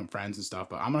ton of friends and stuff,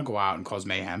 but I'm gonna go out and cause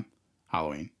mayhem.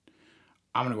 Halloween.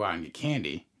 I'm gonna go out and get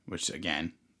candy, which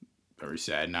again, I already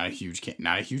said, not a huge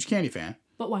candy fan.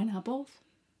 But why not both?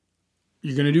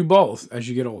 You're gonna do both as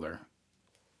you get older,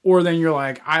 or then you're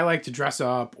like, I like to dress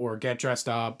up or get dressed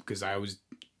up because I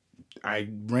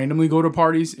randomly go to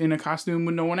parties in a costume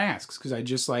when no one asks because I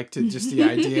just like to the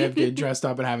idea of getting dressed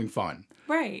up and having fun.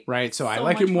 Right. Right. So I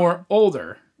like it more fun.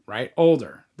 Older. Right.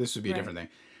 Older. This would be a different thing.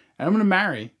 And I'm going to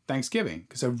marry Thanksgiving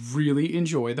because I really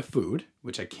enjoy the food,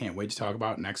 which I can't wait to talk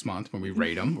about next month when we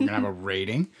rate them. We're going to have a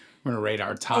rating. We're going to rate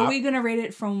our top. Are we going to rate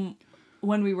it from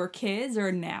when we were kids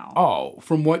or now? Oh,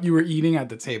 from what you were eating at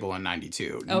the table in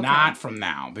 92. Okay. Not from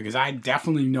now, because I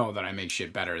definitely know that I make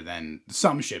shit better than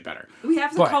some shit better. We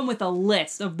have to come with a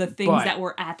list of the things that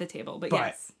were at the table, but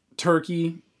yes.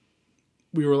 Turkey,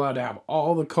 we were allowed to have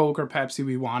all the Coke or Pepsi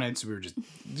we wanted, so we were just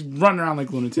running around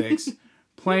like lunatics,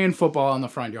 playing football in the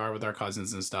front yard with our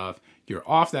cousins and stuff. You're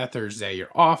off that Thursday,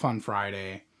 you're off on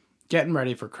Friday, getting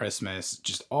ready for Christmas,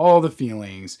 just all the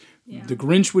feelings. Yeah. The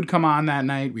Grinch would come on that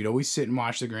night. We'd always sit and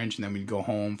watch The Grinch, and then we'd go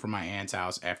home from my aunt's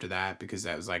house after that because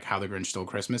that was like How the Grinch Stole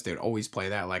Christmas. They would always play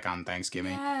that like on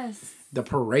Thanksgiving. Yes. The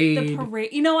parade.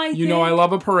 You know, I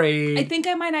love a parade. I think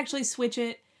I might actually switch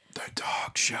it. The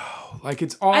dog show. Like,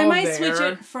 it's all I might there. switch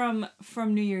it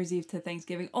from New Year's Eve to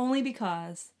Thanksgiving only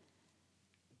because,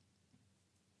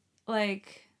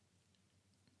 like,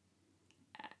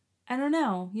 I don't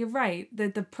know. You're right.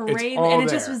 The parade, and it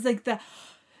just was like the.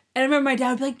 And I remember my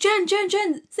dad would be like, Jen,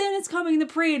 Santa's coming in the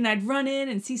parade, and I'd run in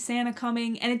and see Santa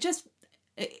coming, and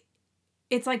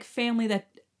it's like family that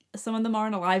some of them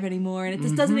aren't alive anymore, and it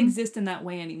just doesn't exist in that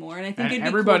way anymore. And I think it'd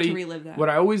be cool to relive that. What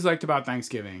I always liked about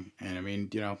Thanksgiving, and I mean,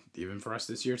 you know, even for us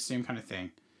this year, it's the same kind of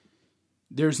thing.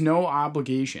 There's no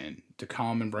obligation to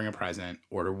come and bring a present,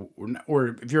 or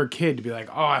if you're a kid to be like,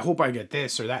 oh, I hope I get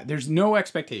this or that. There's no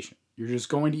expectation. You're just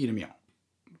going to eat a meal,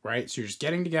 right? So you're just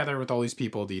getting together with all these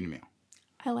people to eat a meal.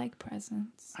 I like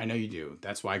presents. I know you do.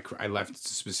 That's why I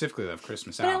specifically left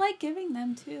Christmas out. But I like giving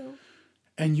them too.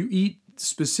 And you eat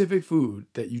specific food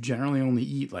that you generally only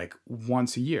eat like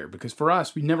once a year. Because for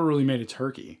us, we never really made a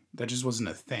turkey. That just wasn't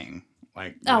a thing.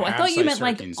 Like, I thought you meant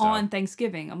like on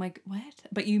Thanksgiving. I'm like, what?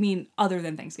 But you mean other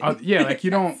than Thanksgiving? Yeah, like you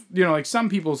don't, like some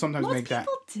people sometimes make that.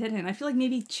 Most people didn't. I feel like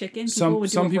maybe chicken. Some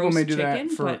people may do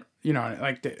that for, but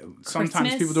like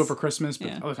sometimes people do it for Christmas,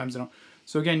 but other times they don't.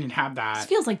 So again, you'd have that. It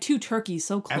feels like two turkeys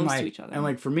so close to each other. And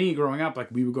like for me growing up, like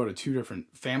we would go to 2 different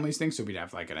families things. So we'd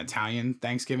have like an Italian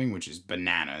Thanksgiving, which is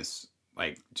bananas.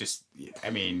 Like, just, I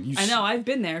mean, I know, I've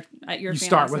been there at your you family's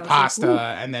start with house, pasta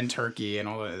like, and then turkey and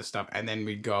all of this stuff, and then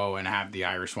we'd go and have the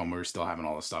Irish one where we're still having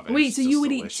all the stuff. And wait, it's so just you would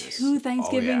delicious. eat 2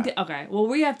 Thanksgiving? Oh, yeah. Okay, well,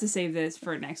 we have to save this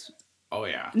for next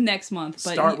month.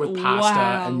 But Start with pasta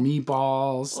wow. and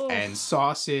meatballs and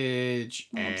sausage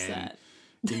I'm and upset.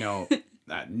 you know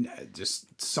that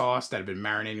just sauce that had been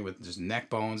marinated with just neck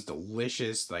bones,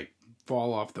 delicious, like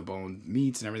fall off the bone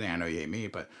meats and everything. I know you hate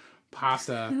meat, but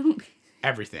pasta,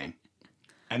 everything.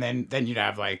 And then you'd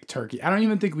have like turkey. I don't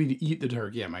even think we'd eat the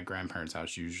turkey at my grandparents'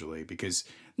 house usually because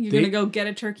you're going to go get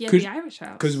a turkey at the Irish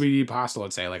house. Because we'd eat pasta,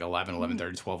 let's say like 11,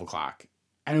 11:30, 12 o'clock.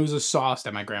 And it was a sauce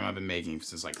that my grandma had been making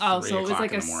since like 3 o'clock in the morning. Oh, so it was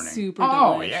like a super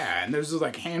delish. Yeah. And there's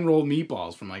like hand-rolled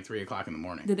meatballs from like 3 o'clock in the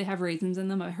morning. Did they have raisins in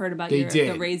them? I heard about the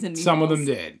raisin meatballs. Some of them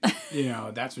did. You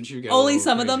know, that's when she would get only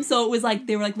some crazy. Of them, so it was like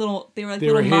they were little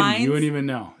hidden. mines. You wouldn't even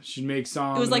know. She'd make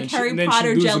some. It was like Harry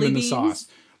Potter jelly beans. The sauce.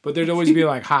 But there'd always be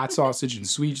like hot sausage and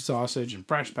sweet sausage and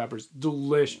fresh peppers.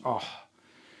 Oh,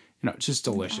 you know, just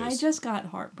delicious. I just got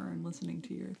heartburn listening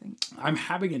to your thing. I'm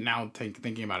having it now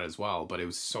thinking about it as well, but it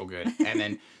was so good. And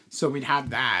then, so we'd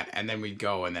have that, and then we'd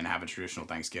go and then have a traditional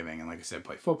Thanksgiving. And like I said,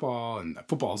 play football, and the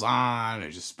football's on,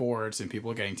 and just sports, and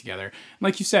people getting together. And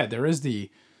like you said, there is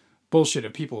the bullshit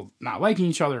of people not liking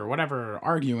each other or whatever, or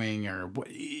arguing, or,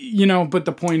 you know, but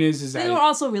the point is that... They were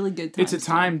also really good times. It's a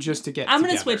time just to get I'm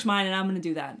going to switch mine, and I'm going to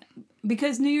do that.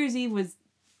 Because New Year's Eve was...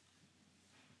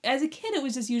 As a kid, it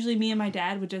was just usually me and my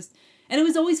dad would just... And it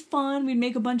was always fun. We'd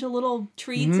make a bunch of little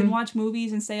treats and watch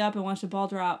movies and stay up and watch the ball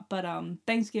drop. But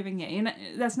Thanksgiving, yeah, you know,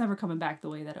 that's never coming back the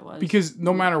way that it was. Because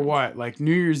no matter what, like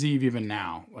New Year's Eve, even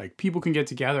now, like people can get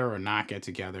together or not get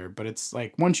together. But it's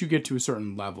like once you get to a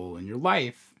certain level in your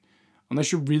life,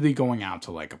 unless you're really going out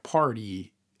to like a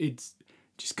party, it's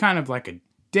just kind of like a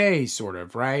day sort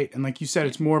of, right? And like you said,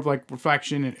 it's more of like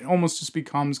reflection. It almost just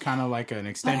becomes kind of like an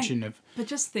extension of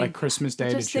like Christmas Day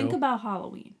to chill. Just think about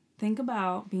Halloween. Think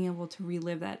about being able to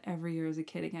relive that every year as a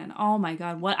kid again. Oh my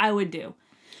God, what I would do.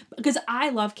 Because I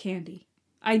love candy.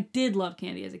 I did love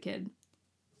candy as a kid.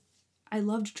 I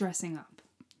loved dressing up.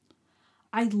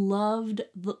 I loved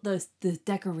the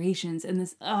decorations and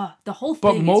this, the whole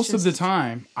thing. But most of the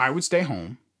time, I would stay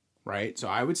home, right? So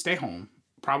I would stay home,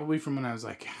 probably from when I was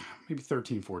like maybe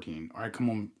 13, 14, or I'd come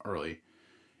home early.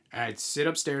 And I'd sit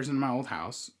upstairs in my old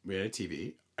house. We had a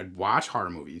TV. I'd watch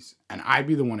horror movies, and I'd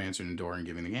be the one answering the door and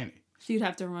giving the candy. So you'd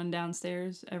have to run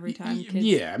downstairs every time kids...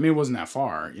 Yeah, I mean, it wasn't that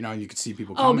far. You know, you could see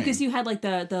people coming. Oh, because you had like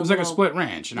the It was like a split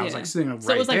ranch, and I was like sitting right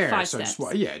so it was like there. 5 so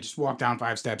steps. Just walk down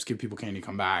 5 steps, give people candy,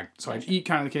 come back. So I'd eat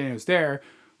kind of the candy that was there,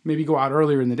 maybe go out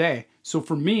earlier in the day. So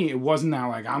for me, it wasn't that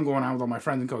like I'm going out with all my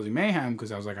friends in Cozy Mayhem,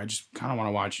 because I was like, I just kind of want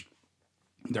to watch...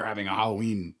 They're having a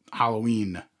Halloween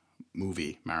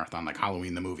movie marathon, like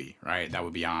Halloween the movie, right? That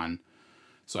would be on...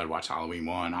 So I'd watch Halloween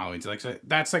 1, Halloween 2. Like, so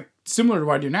that's like similar to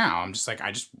what I do now. I'm just like,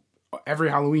 every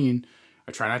Halloween,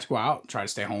 I try not to go out, try to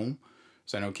stay home.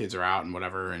 So I know kids are out and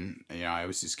whatever. And, you know, I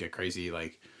always just get crazy.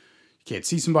 Like, you can't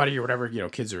see somebody or whatever. You know,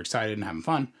 kids are excited and having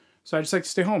fun. So I just like to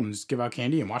stay home and just give out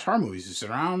candy and watch horror movies. Just sit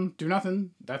around, do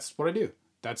nothing. That's what I do.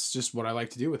 That's just what I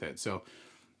like to do with it. So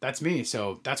that's me.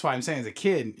 So that's why I'm saying as a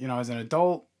kid, you know, as an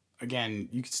adult, again,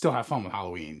 you can still have fun with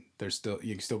Halloween. You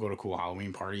can still go to cool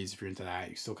Halloween parties if you're into that. You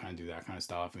can still kind of do that kind of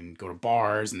stuff and go to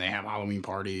bars and they have Halloween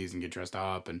parties and get dressed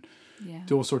up and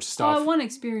do all sorts of stuff. Oh, I want to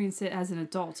experience it as an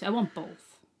adult. I want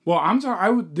both. Well, I'm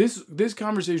sorry. This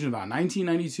conversation about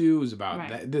 1992 is about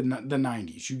the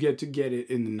 90s. You get it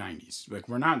in the 90s. Like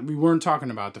we weren't talking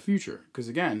about the future because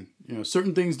again, you know,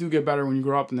 certain things do get better when you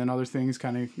grow up, and then other things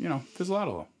kind of, you know, fizzle out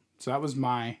a little. So that was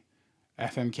my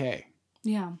FMK.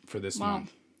 Yeah. For this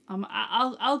month.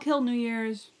 I'll kill New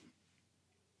Year's.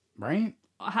 Right?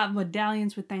 I'll have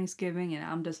medallions with Thanksgiving, and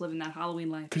I'm just living that Halloween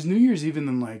life. Because New Year's,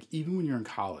 even when you're in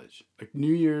college, like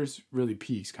New Year's really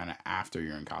peaks kind of after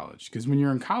you're in college. Because when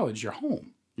you're in college, you're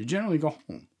home. You generally go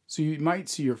home. So you might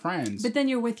see your friends. But then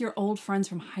you're with your old friends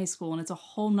from high school, and it's a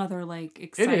whole nother, like,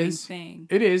 exciting thing.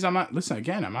 It is. I'm not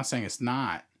saying it's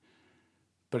not.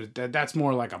 But that's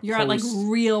more like you're at, like,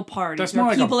 real parties. That's more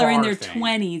like people a bar are in their thing.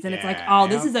 20s, and it's like, oh,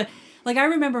 this is a... Like, I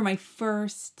remember my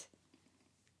first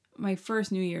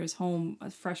New Year's home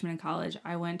as freshman in college,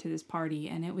 I went to this party,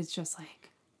 and it was just, like...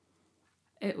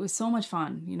 It was so much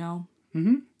fun, you know?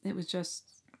 Mm-hmm. It was just...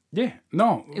 Yeah.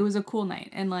 No. It was a cool night.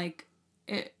 And, like,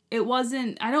 it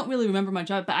wasn't... I don't really remember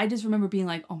much of it, but I just remember being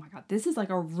like, oh, my God, this is,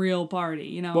 like, a real party,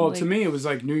 you know? Well, like, to me, it was,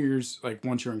 like, New Year's, like,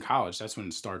 once you're in college, that's when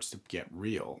it starts to get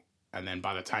real. And then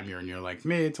by the time you're in your like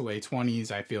mid to late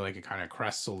 20s, I feel like it kind of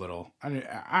crests a little. I mean,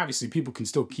 obviously, people can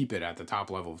still keep it at the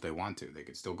top level if they want to. They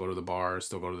could still go to the bars,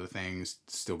 still go to the things,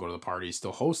 still go to the parties,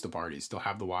 still host the parties, still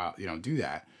have the wild, you know, do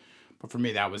that. But for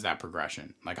me, that was that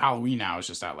progression. Like Halloween now is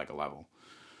just at like a level.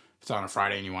 If it's on a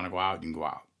Friday and you want to go out, you can go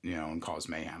out, you know, and cause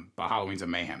mayhem. But Halloween's a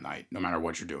mayhem night. No matter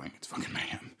what you're doing, it's fucking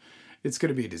mayhem. It's going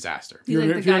to be a disaster. He's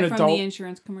like the guy from the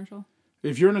insurance commercial.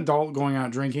 If you're an adult going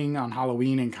out drinking on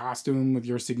Halloween in costume with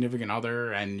your significant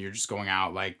other and you're just going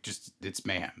out, like, just, it's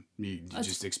mayhem. You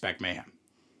just expect mayhem.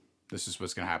 This is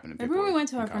what's going to happen to people. Remember we went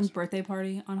to our friend's birthday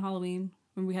party on Halloween?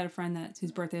 When we had a friend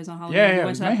whose birthday was on Halloween. Yeah, we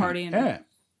went to that party. And it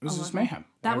was just mayhem.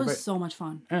 That was so much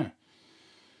fun. Yeah.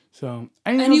 So,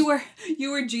 and you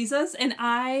were Jesus and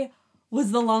I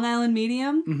was the Long Island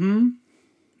medium. Mm-hmm.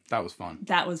 That was fun.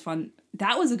 That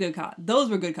was a good those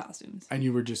were good costumes. And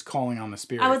you were just calling on the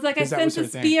spirit. I was like, I sense a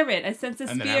spirit. I sense a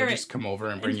spirit. And then I would just come over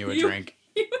and bring you a drink.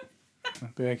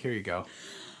 I'd be like, here you go.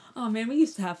 Oh man, we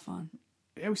used to have fun.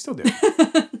 Yeah, we still do.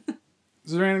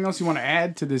 Is there anything else you want to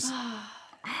add to this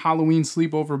Halloween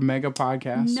sleepover mega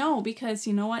podcast? No, because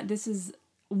you know what? This is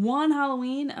one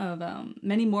Halloween of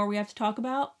many more we have to talk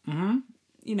about. Mm-hmm.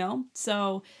 You know,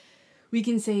 so we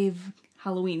can save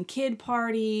Halloween kid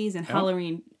parties and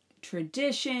Halloween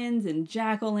traditions and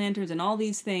jack-o'-lanterns and all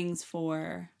these things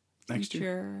for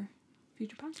future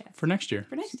podcasts. For next year.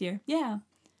 Yeah.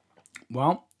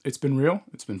 Well, it's been real.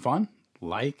 It's been fun.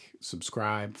 Like,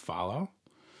 subscribe, follow.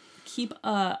 Keep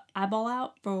a eyeball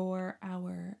out for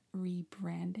our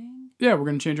rebranding. Yeah, we're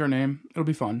going to change our name. It'll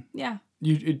be fun. Yeah.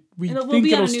 We think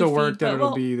it'll still work, that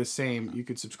it'll be the same. You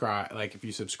could subscribe, like if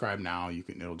you subscribe now,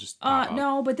 it'll just pop up.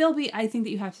 No, but I think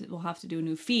that we'll have to do a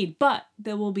new feed, but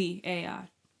there will be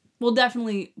we'll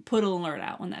definitely put an alert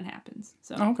out when that happens.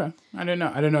 So. Oh, okay. I didn't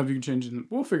know if you can change it.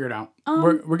 We'll figure it out.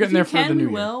 We're getting there for the new year.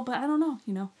 We will, but I don't know,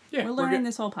 you know. Yeah, we're learning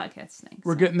this whole podcast thing.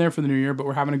 We're getting there for the new year, but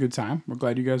we're having a good time. We're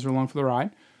glad you guys are along for the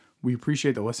ride. We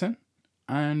appreciate the listen.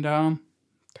 And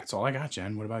that's all I got,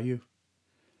 Jen. What about you?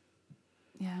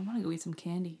 Yeah, I want to go eat some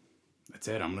candy. That's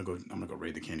it. I'm gonna go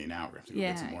raid the candy now. We're gonna have to go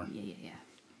get some more. Yeah.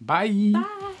 Bye.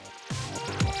 Bye.